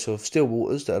the choice of still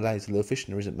waters that allow you to lure fish,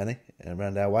 and there isn't many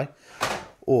around our way.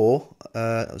 Or,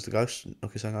 that was the ghost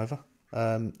knocking something over.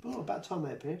 About time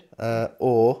they appeared.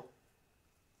 Or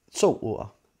salt water.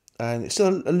 And it's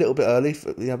still a little bit early,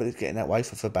 but it's getting that way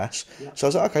for bass. Yep. So I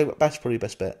was like, okay, bass is probably the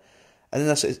best bet. And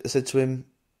then I said to him,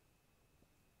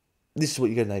 this is what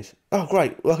you're going to need. Oh,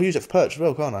 great. Well, I can use it for perch as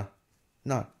well, can't I?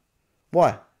 No.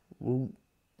 Why? Well,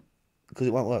 because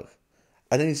it won't work.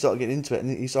 And then he started getting into it, and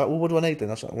he's like, well, what do I need then?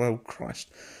 I was like, well, Christ.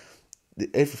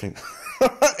 Everything.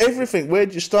 Everything.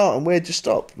 Where'd you start and where'd you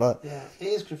stop? Yeah, it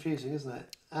is confusing, isn't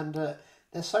it? And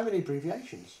there's so many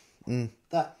abbreviations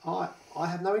that I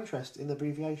have no interest in the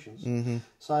abbreviations. Mm-hmm.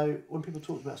 So when people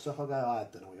talk about stuff, I go, I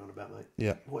don't know what you're on about, mate.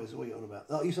 Yeah. What are you on about?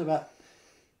 Oh, you said about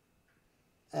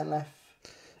LF.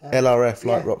 LRF,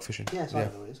 light rock fishing. Yes, I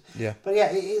don't know what it is. Yeah. But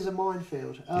yeah, it is a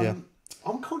minefield. Yeah.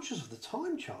 I'm conscious of the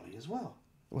time, Charlie, as well.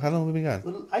 Well, how long have we been going?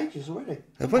 Well, ages already.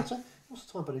 Have we? What's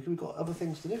the time, buddy? We've got other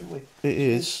things to do, haven't we? It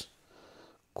is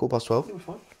 12:15. Yeah, we're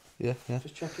fine. Yeah, yeah.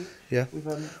 Just checking. Yeah. We've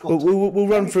got We'll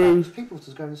run through. People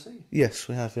to go and see. Yes,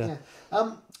 we have. Yeah.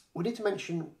 Yeah. We need to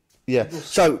mention. Yeah.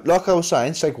 So, like I was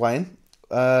saying, segueing,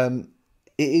 it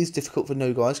is difficult for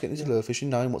new guys getting into lure fishing,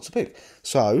 knowing what to pick.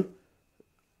 So,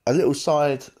 a little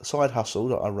side hustle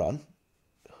that I run.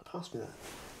 Pass me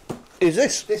that. Is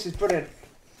this? This is brilliant.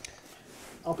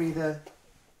 I'll be the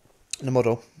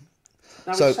model.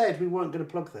 Now, So- we said we weren't going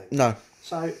to plug things. No.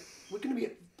 So, we're going to be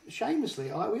shamelessly,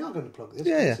 we are going to plug this.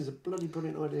 Yeah, This yeah. is a bloody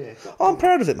brilliant idea. I'm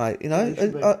proud of it, mate. You know, Yeah, you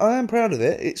should be. I am proud of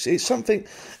it. It's something.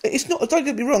 It's not. Don't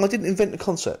get me wrong. I didn't invent the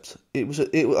concept.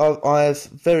 I have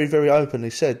very, very openly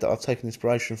said that I've taken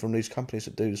inspiration from these companies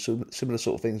that do similar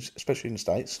sort of things, especially in the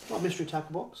States. Like Mystery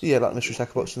Tackle Box. Yeah, like Mystery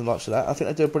Tackle Box and the likes of that. I think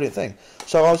they do a brilliant thing.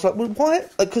 So I was like, well, why?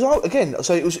 Because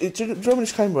so it was. Do you know when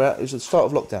this came out? It was at the start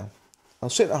of lockdown. I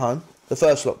was sitting at home, the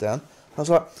first lockdown. I was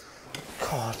like,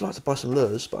 God, I'd like to buy some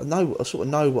lures, but I sort of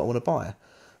know what I want to buy.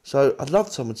 So I'd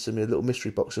love someone to send me a little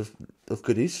mystery box of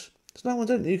goodies. There's no one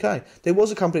doing it in the UK. There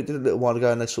was a company that did it a little while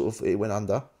ago and it went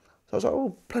under. So I was like,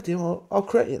 oh, bloody hell, I'll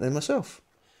create it then myself.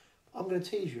 I'm going to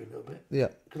tease you a little bit. Yeah.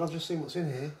 Because I've just seen what's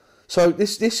in here. So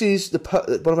this is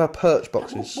one of our perch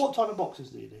boxes. What type of boxes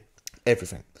do you do?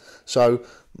 Everything. So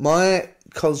my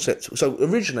concept. So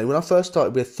originally, when I first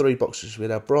started, we had 3 boxes. We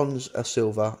had our bronze, our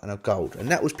silver, and our gold, and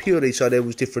that was purely so there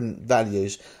was different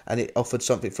values, and it offered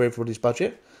something for everybody's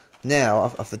budget.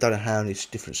 Now I don't know how many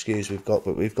different SKUs we've got,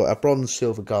 but we've got our bronze,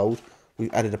 silver, gold.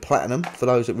 We've added a platinum for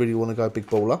those that really want to go big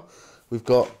baller. We've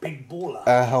got Big baller.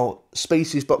 our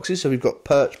species boxes. So we've got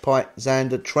perch, pike,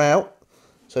 zander, trout.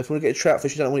 So if you want to get a trout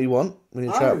fish, you don't know what you want. We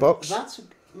need a trout box.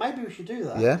 Maybe we should do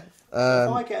that. Yeah. So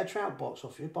if I get a trout box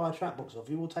off you, buy a trout box off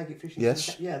you, we'll take it fishing.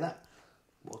 Yes.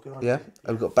 What a good idea. Yeah,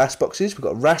 and we've got bass boxes, we've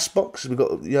got a wrasse box, we've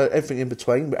got everything in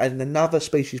between. We're adding another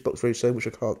species box very soon, which I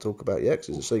can't talk about yet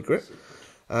because it's a secret.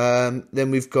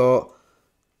 Then we've got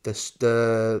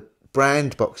the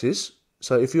brand boxes.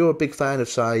 So if you're a big fan of,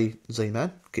 say,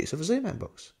 Z-Man, get yourself a Z-Man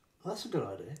box. Well, that's a good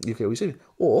idea. You get what you see.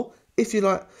 Or if you're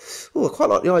like, I quite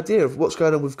like the idea of what's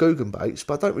going on with Guggen baits,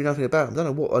 but I don't really know anything about them. I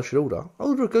don't know what I should order. I'll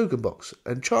order a Guggen box,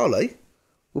 and Charlie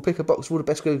will pick a box of all the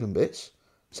best Guggen bits,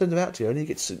 send them out to you, and he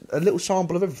gets a little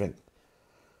sample of everything.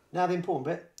 Now the important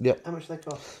bit. Yep. How much do they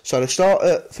cost? So they start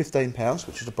at £15,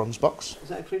 which is a bronze box. Is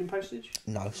that including postage?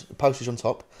 No, postage on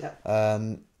top. Yeah.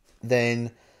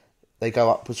 Then they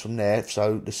go upwards from there.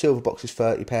 So the silver box is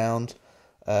 £30.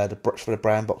 For the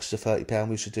brand boxes are £30.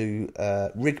 We should do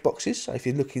rig boxes. So if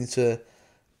you're looking to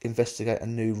investigate a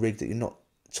new rig that you're not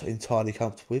entirely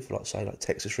comfortable with, like say like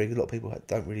Texas rig, a lot of people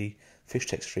don't really fish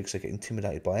Texas rigs, they get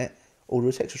intimidated by it. Order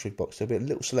a Texas rig box. There'll be a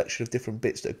little selection of different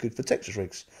bits that are good for Texas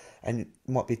rigs, and it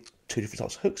might be 2 different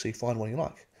types of hooks, so you find one you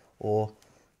like, or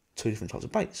 2 different types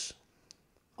of baits.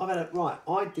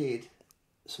 I did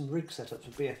some rig setups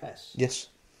for BFS. Yes.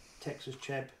 Texas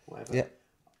Cheb, whatever. Yeah.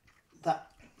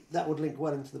 That would link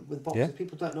well into with boxes. Yeah.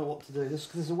 People don't know what to do.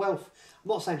 There's a wealth. I'm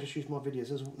not saying just use my videos.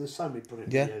 There's so many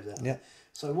brilliant Yeah. videos out there. Yeah.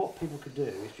 So what people could do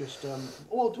is just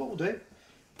what we'll do.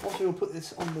 Obviously, we'll put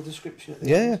this on the description at the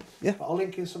Yeah. end. Yeah. But I'll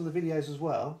link in some of the videos as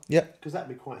well. Yeah. Because that'd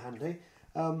be quite handy.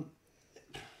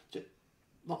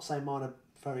 Not saying mine are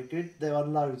very good. There are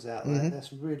loads out there. There's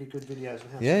some really good videos on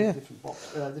how to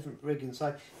do different rigging.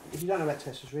 So if you don't know about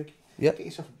Texas rig, Yep. get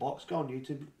yourself a box. Go on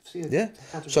YouTube. See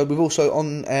how to So we've also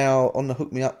on the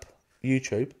Hook Me Up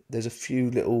YouTube. There's a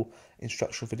few little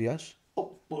instructional videos.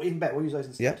 Oh, well, even better. We'll use those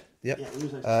instead. Yep. Yeah, we'll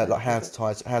use those instead. Like how to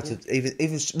tie,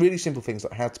 even really simple things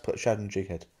like how to put a shad in a jig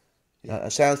head.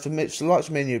 It sounds for me, it's like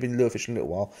me and you have been lure fishing a little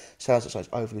while. Sounds like it's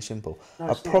overly simple. No,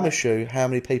 I it's not, promise you, how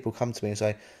many people come to me and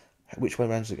say, "Which way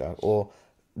round does it go?" Or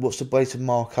what's the way to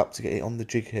mark up to get it on the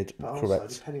jig head But correct?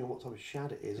 also, depending on what type of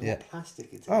shad it is and Yeah. what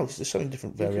plastic it is. Oh, there's so many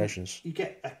different variations. You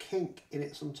get a kink in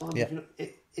it sometimes. Yeah.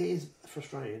 It is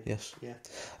frustrating. Yes. Yeah.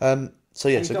 So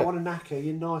yeah, And you so don't want to knacker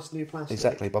your nice new plastic.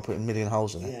 exactly by putting a million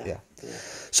holes in it. Yeah. Yeah.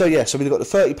 So we've got the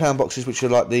 £30 boxes, which are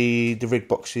like the rig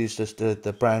boxes,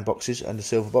 the brand boxes, and the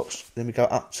silver box. Then we go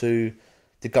up to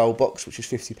the gold box, which is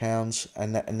 £50,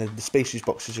 and the species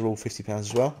boxes are all £50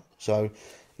 as well. So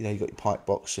you've got your pike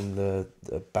box and the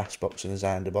bass box and the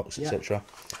zander box, etc.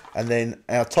 And then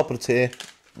our top of the tier,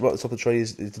 right at the top of the tree,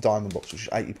 is the diamond box, which is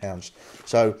 £80.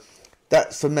 So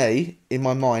that for me, in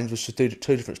my mind, was to do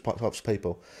two different types of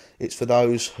people. It's for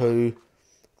those who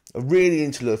are really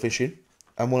into lure fishing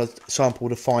and want to sample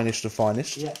the finest of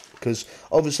finest. Yeah. Because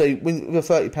obviously, with a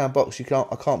 £30 box,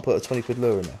 I can't put a 20 quid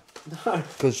lure in there. No.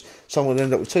 Because someone will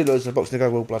end up with 2 lures in a box and they go,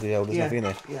 well, bloody hell, there's nothing in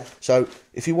here. Yeah. So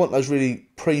if you want those really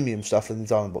premium stuff, then the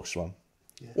diamond box is one.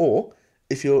 Yeah. Or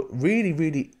if you're really,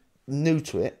 really new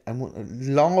to it and want a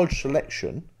large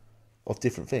selection of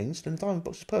different things, then the diamond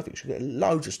box is perfect. You get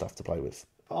loads of stuff to play with.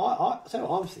 But I tell you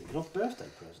what I was thinking of, birthday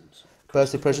presents.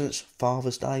 Birthday presents,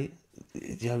 Father's Day,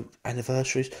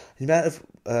 anniversaries. The amount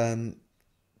of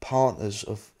partners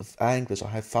of anglers I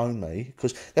have phoned me,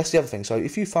 because that's the other thing. So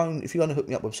if you're going to hook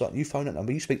me up with something, you phone that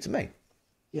number, you speak to me.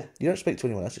 Yeah. You don't speak to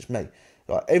anyone else, it's me.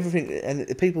 Like everything,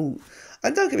 and people,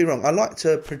 and don't get me wrong, I like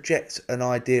to project an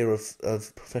idea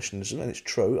of professionalism, and it's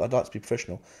true, I'd like to be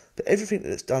professional, but everything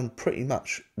that's done pretty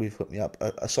much with Hook Me Up,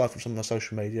 aside from some of my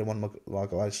social media, one of my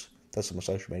guys does some of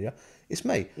my social media, it's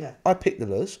me. Yeah. I pick the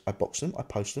lures, I box them, I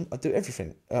post them, I do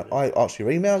everything. I answer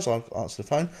your emails, I answer the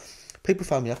phone. People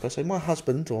phone me up, I say, my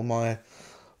husband or my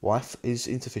wife is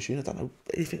into fishing, I don't know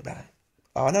anything about it.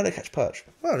 Oh, I know they catch perch.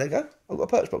 Well, there you go, I've got a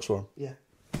perch box for them. Yeah.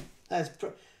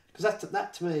 Because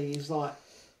that to me is like,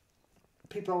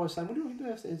 people always say, "What do you want for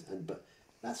your birthday?" But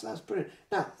that's brilliant.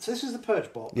 Now, so this is the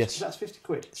perch box. Yes. That's 50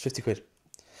 quid. It's 50 quid.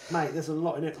 Mate, there's a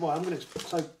lot in it. Well, I'm going to.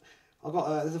 So, I've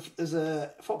got there's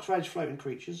a Fox Rage floating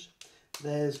creatures.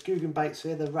 There's Guggen baits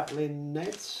here. They're rattling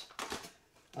nets.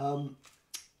 Drop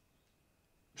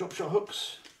shot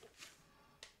hooks.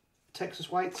 Texas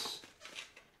weights.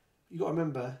 You got to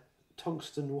remember,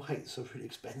 tungsten weights are really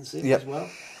expensive as well.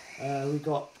 We've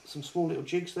got some small little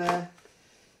jigs there.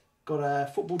 Got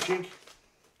a football jig.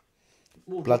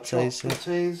 Blood tees.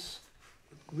 These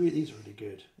are really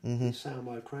good. These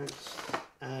Salmo cranks.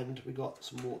 And we got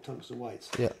some more tungsten weights.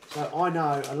 Yeah. So I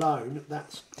know alone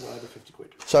that's well over 50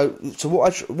 quid. So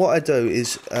what I do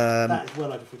is that is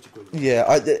well over 50 quid. Yeah,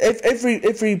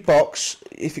 every box,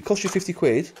 if it costs you 50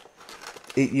 quid,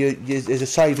 there's a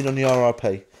saving on the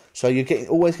RRP. So you're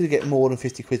always going to get more than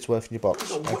 50 quid's worth in your box.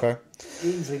 Okay.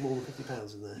 Easily more than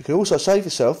 £50 in there. You can also save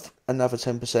yourself another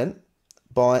 10%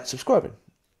 by subscribing.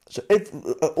 So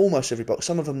almost every box,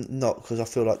 some of them not, because I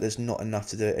feel like there's not enough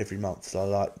to do it every month. So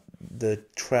like the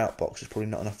trout box is probably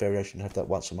not enough variation to have that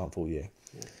once a month all year.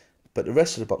 Yeah. But the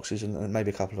rest of the boxes, and maybe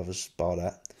a couple of others bar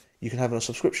that, you can have on a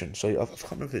subscription. So I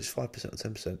can't remember if it's 5% or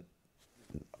 10%.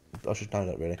 I should know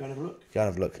that really. Go and have a look. Go and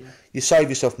have a look. Yeah. You save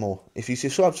yourself more if you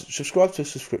subscribe to a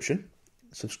subscription.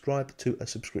 Something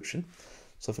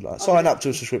like that. Sign up to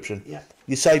a subscription. Yeah.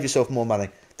 You save yourself more money.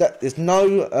 There's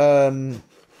no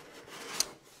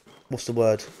what's the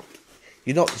word?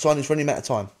 You're not signing for any amount of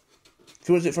time. If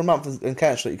you want to do it for a month and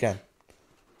cancel it, you can.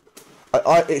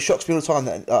 It shocks me all the time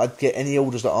that I'd get any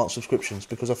orders that aren't subscriptions,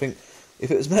 because I think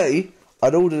if it was me,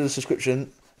 I'd order the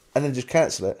subscription and then just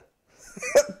cancel it.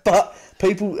 but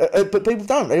people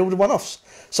don't. They order one-offs.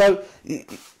 So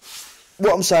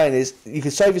what I'm saying is, you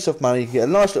can save yourself money. You can get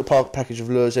a nice little package of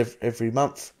lures every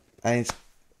month. And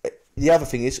the other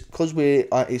thing is, because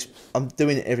I'm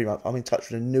doing it every month, I'm in touch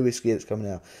with the newest gear that's coming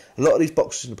out. A lot of these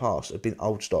boxes in the past have been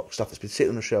old stock, stuff that's been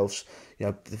sitting on the shelves,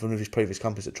 from one of these previous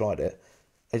companies that tried it.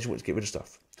 They just want to get rid of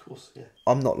stuff. Of course, yeah.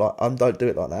 I don't do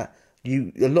it like that.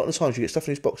 A lot of the times you get stuff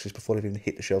in these boxes before they've even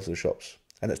hit the shelves of the shops.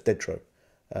 And that's dead true.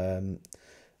 I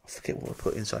forget what I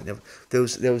put inside. There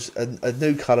was a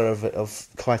new colour of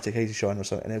Kitec Easy Shine or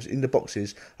something, and it was in the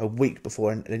boxes a week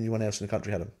before anyone else in the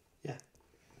country had them. Yeah.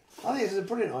 I think this is a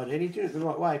brilliant idea, and he's doing it the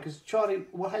right way, because Charlie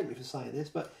will hate me for saying this,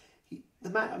 but the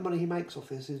amount of money he makes off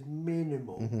this is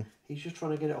minimal. Mm-hmm. He's just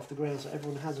trying to get it off the ground so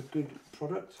everyone has a good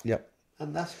product. Yep.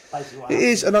 And that's basically what it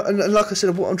is, and like I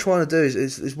said, what I'm trying to do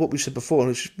is what we said before, and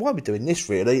it's just why we're doing this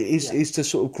really is to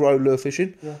sort of grow lure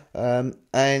fishing. Yeah.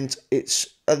 And it's,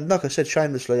 and like I said,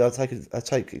 shamelessly, I take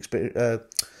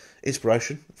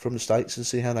inspiration from the States and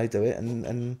see how they do it,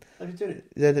 and have you done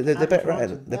it? They're better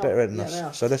at it. They're better at it than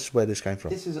us. So that's where this came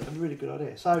from. This is a really good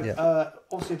idea. So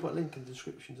obviously put a link in the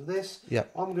description to this. Yeah.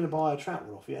 I'm going to buy a trout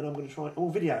rod off you, and I'm going to try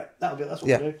and video it. That's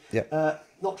what we'll do. Yeah.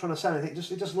 Not trying to sell anything.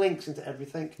 It just links into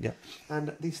everything. Yeah.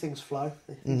 And these things flow.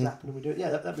 Things happen, and we do it. Yeah,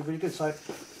 that'd be really good. So,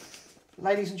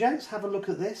 ladies and gents, have a look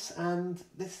at this, and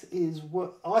this is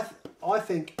what I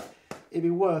think. It'd be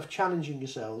worth challenging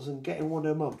yourselves and getting one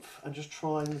a month and just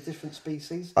trying the different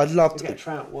species. I'd love to get a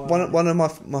trout worm. One of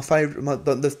my favourite,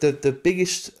 the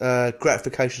biggest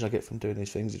gratifications I get from doing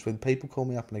these things is when people call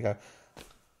me up and they go,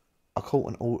 "I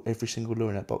caught every single lure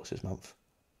in that box this month.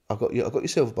 I've got your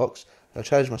silver box. I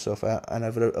changed myself out, and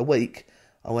over a week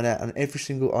I went out and every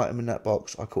single item in that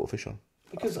box I caught a fish on."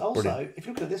 Because also, Brilliant. if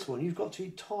you look at this one, you've got to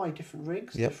tie different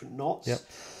rigs, Yep. different knots. Yep.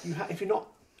 If you're not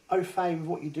au fait with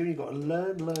what you're doing, you've got to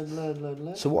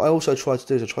learn. So what I also try to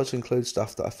do is I try to include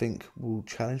stuff that I think will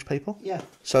challenge people. Yeah.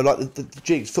 So like the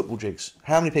jigs, football jigs.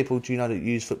 How many people do you know that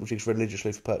use football jigs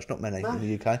religiously for perch? Not many in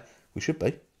the UK. We should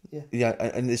be. Yeah. Yeah,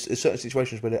 and there's certain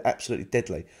situations where they're absolutely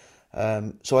deadly.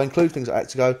 So I include things like that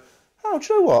to go, oh,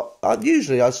 do you know what?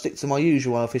 I stick to my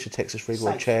usual when I fish a Texas rig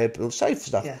or a chair, or safe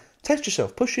stuff. Yeah. Test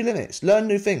yourself, push your limits, learn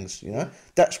new things, you know?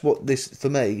 That's what this,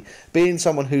 for me, being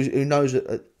someone who knows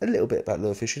a little bit about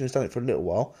lure fishing, has done it for a little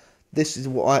while, this is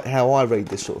how I read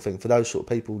this sort of thing. For those sort of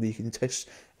people, you can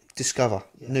discover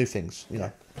new things, you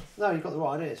know? No, you've got the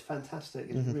right idea. It's fantastic.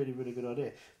 It's a really, really good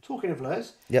idea. Talking of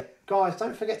lures, Yep. guys,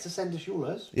 don't forget to send us your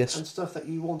lures Yes. and stuff that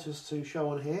you want us to show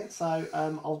on here. So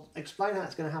I'll explain how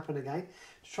it's going to happen again.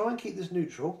 To try and keep this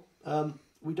neutral,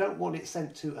 we don't want it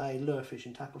sent to a lure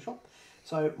fishing tackle shop.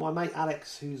 So my mate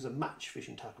Alex, who's a match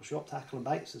fishing tackle shop, Tackle and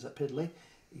Baits, is at Pidley.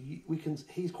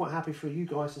 He's quite happy for you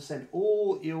guys to send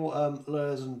all your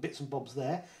lures and bits and bobs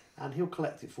there, and he'll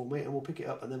collect it for me, and we'll pick it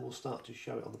up, and then we'll start to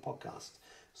show it on the podcast.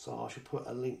 So I should put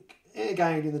a link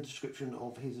again in the description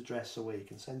of his address so where you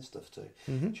can send stuff to.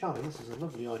 Charlie, this is a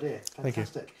lovely idea.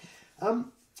 Fantastic.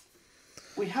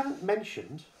 We haven't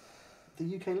mentioned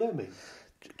the UK lure meme.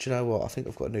 Do you know what? I think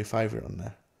I've got a new favourite on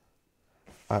there.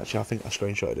 Actually, I think I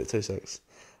screenshotted it 2 secs.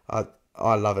 I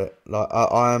love it. Like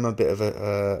I am a bit of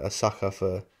a sucker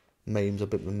for memes, a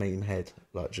bit of a meme head.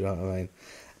 Like, do you know what I mean?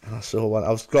 And I saw one. I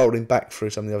was scrolling back through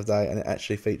some the other day, and it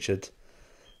actually featured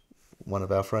one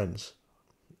of our friends.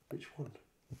 Which one?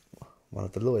 One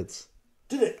of the Lloyds.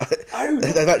 Did it? Oh,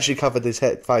 They've actually covered his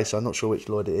face. So I'm not sure which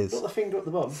Lloyd it is. got the finger up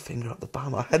the bum. Finger up the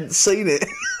bum. I hadn't seen it.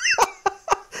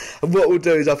 And what we'll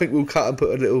do is I think we'll cut and put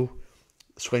a little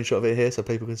screenshot of it here so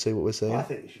people can see what we're seeing. I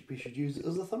think we should use it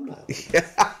as a thumbnail.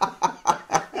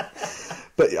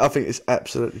 But I think it's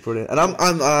absolutely brilliant. And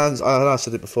I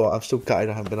said it before, I'm still gutted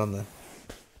I haven't been on there.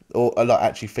 Or like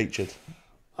actually featured.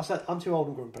 I said I'm too old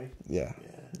and grumpy. Yeah.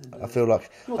 And, I feel like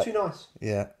you're too nice.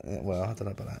 Yeah, well, I don't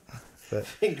know about that. But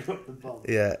Finger up the bum.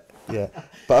 yeah.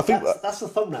 But I think that's the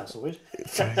thumbnail sorted.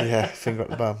 yeah, finger up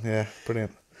the bum. Yeah,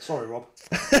 brilliant. Sorry, Rob.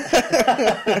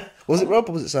 Was it Rob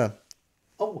or was it Sam?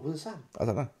 Oh, was it Sam? I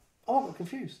don't know. Oh, I got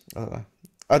confused. I don't know.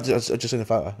 I just seen a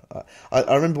photo.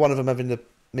 I remember one of them having the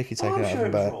Mickey taken out of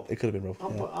him, but it could have been Rob.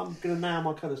 I'm going to nail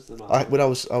my colours to the mark. When I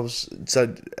was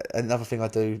so another thing I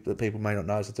do that people may not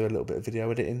know is I do a little bit of video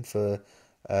editing for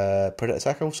Predator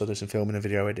Tackle. So I do some filming and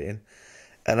video editing,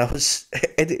 and I was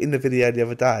editing the video the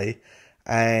other day,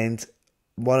 and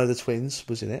one of the twins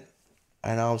was in it,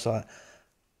 and I was like,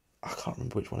 I can't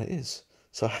remember which one it is.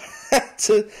 So I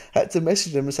had to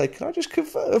message them and say, can I just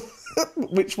confirm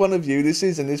which one of you this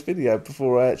is in this video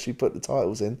before I actually put the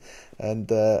titles in?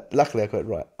 And luckily I got it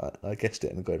right. I guessed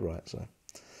it and I got it right. So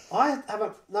I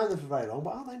haven't known them for very long,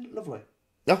 but aren't they lovely?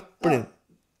 Oh, brilliant.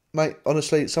 Mate,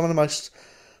 honestly, some of the most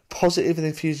positive and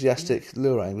enthusiastic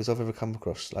lure anglers I've ever come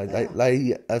across. Like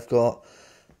they have got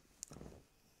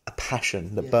a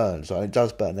passion that burns. Like, it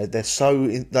does burn. They're so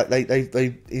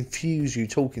they infuse you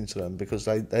talking to them because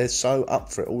they're so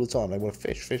up for it all the time. They want to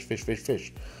fish.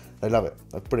 They love it.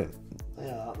 They're brilliant.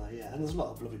 They are, aren't they? Yeah, and there's a lot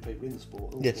of lovely people in the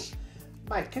sport. Yes.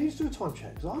 Mate, can you just do a time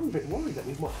check? Because I'm a bit worried that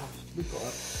we've got.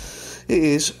 It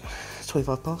is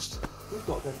 25 past. We've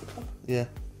got to go to the pub. Yeah.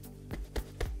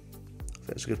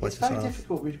 That's a good way It's to start. very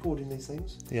difficult recording these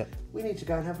things. Yeah. We need to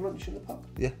go and have lunch in the pub.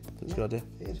 Yeah, that's a good idea.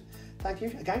 It is. Thank you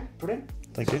again. Brilliant.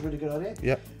 Thank This you. is a really good idea.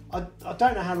 Yeah. I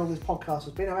don't know how long this podcast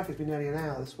has been. I reckon it's been nearly an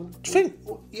hour. This one. Do you think?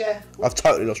 Yeah. I've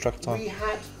totally lost track of time. We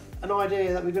had an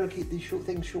idea that we're going to keep these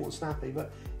things short and snappy,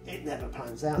 but it never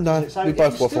plans out. No, does it? So we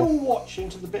both if you're waffle. still watching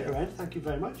to the bitter end, thank you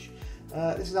very much.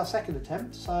 This is our second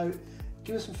attempt, so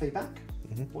give us some feedback.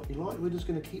 What you like. We're just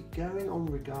going to keep going on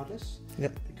regardless.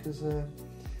 Yep. Because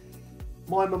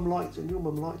my mum liked it and your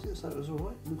mum liked it, so it was all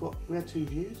right. We had 2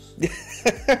 views.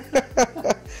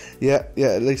 Yeah,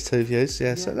 at least 2 views.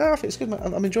 Yeah. So no, I think it's good, mate.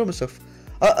 I'm enjoying myself.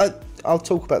 I'll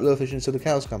talk about lure fishing until the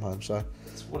cows come home. So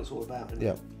That's what it's all about. Isn't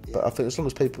yeah. it? But I think as long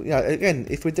as people, again,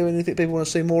 if we're doing anything people want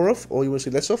to see more of, or you want to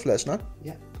see less of, let us know.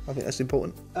 Yeah. I think that's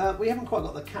important. We haven't quite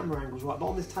got the camera angles right, but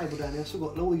on this table down here, I've still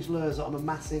got all these lures that I'm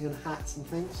amassing and hats and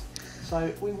things.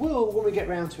 So we will, when we get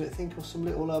round to it, think of some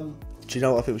little. Do you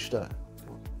know what I think we should do?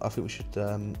 I think we should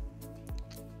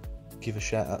give a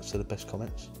shout out to the best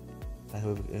comments, and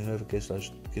whoever gives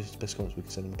us the best comments, we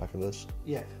can send them a pack of those.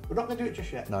 Yeah, we're not going to do it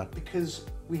just yet. No. Because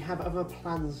we have other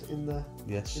plans in the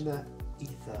ether.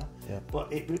 Yeah. But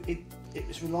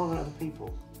it's relying on other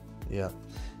people. Yeah.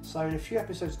 So in a few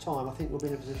episodes' time, I think we'll be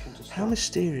in a position to start. How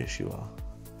mysterious you are.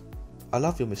 I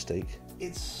love your mystique.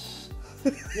 It's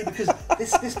Yeah, because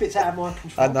this bit's out of my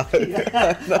control. I know.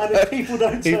 Yeah. And if people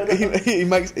don't turn up,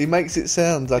 He makes it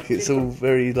sound like it's all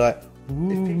very like.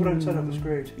 if people don't turn up, we're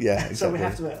screwed. Yeah, exactly.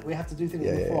 So we have to do things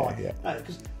on the fly. Yeah.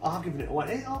 Because I've given it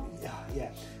away. Yeah.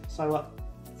 So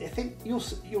I think you'll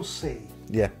see.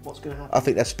 Yeah. What's going to happen? I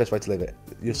think that's the best way to leave it.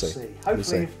 You'll see.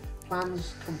 Hopefully, if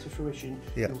plans come to fruition,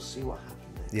 Yeah. you'll see what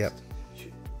happens next. Yeah.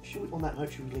 On that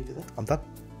note, should we leave it there? I'm done.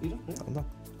 You done? Yeah. I'm done.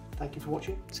 Thank you for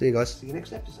watching. See you guys. See you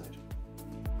next episode.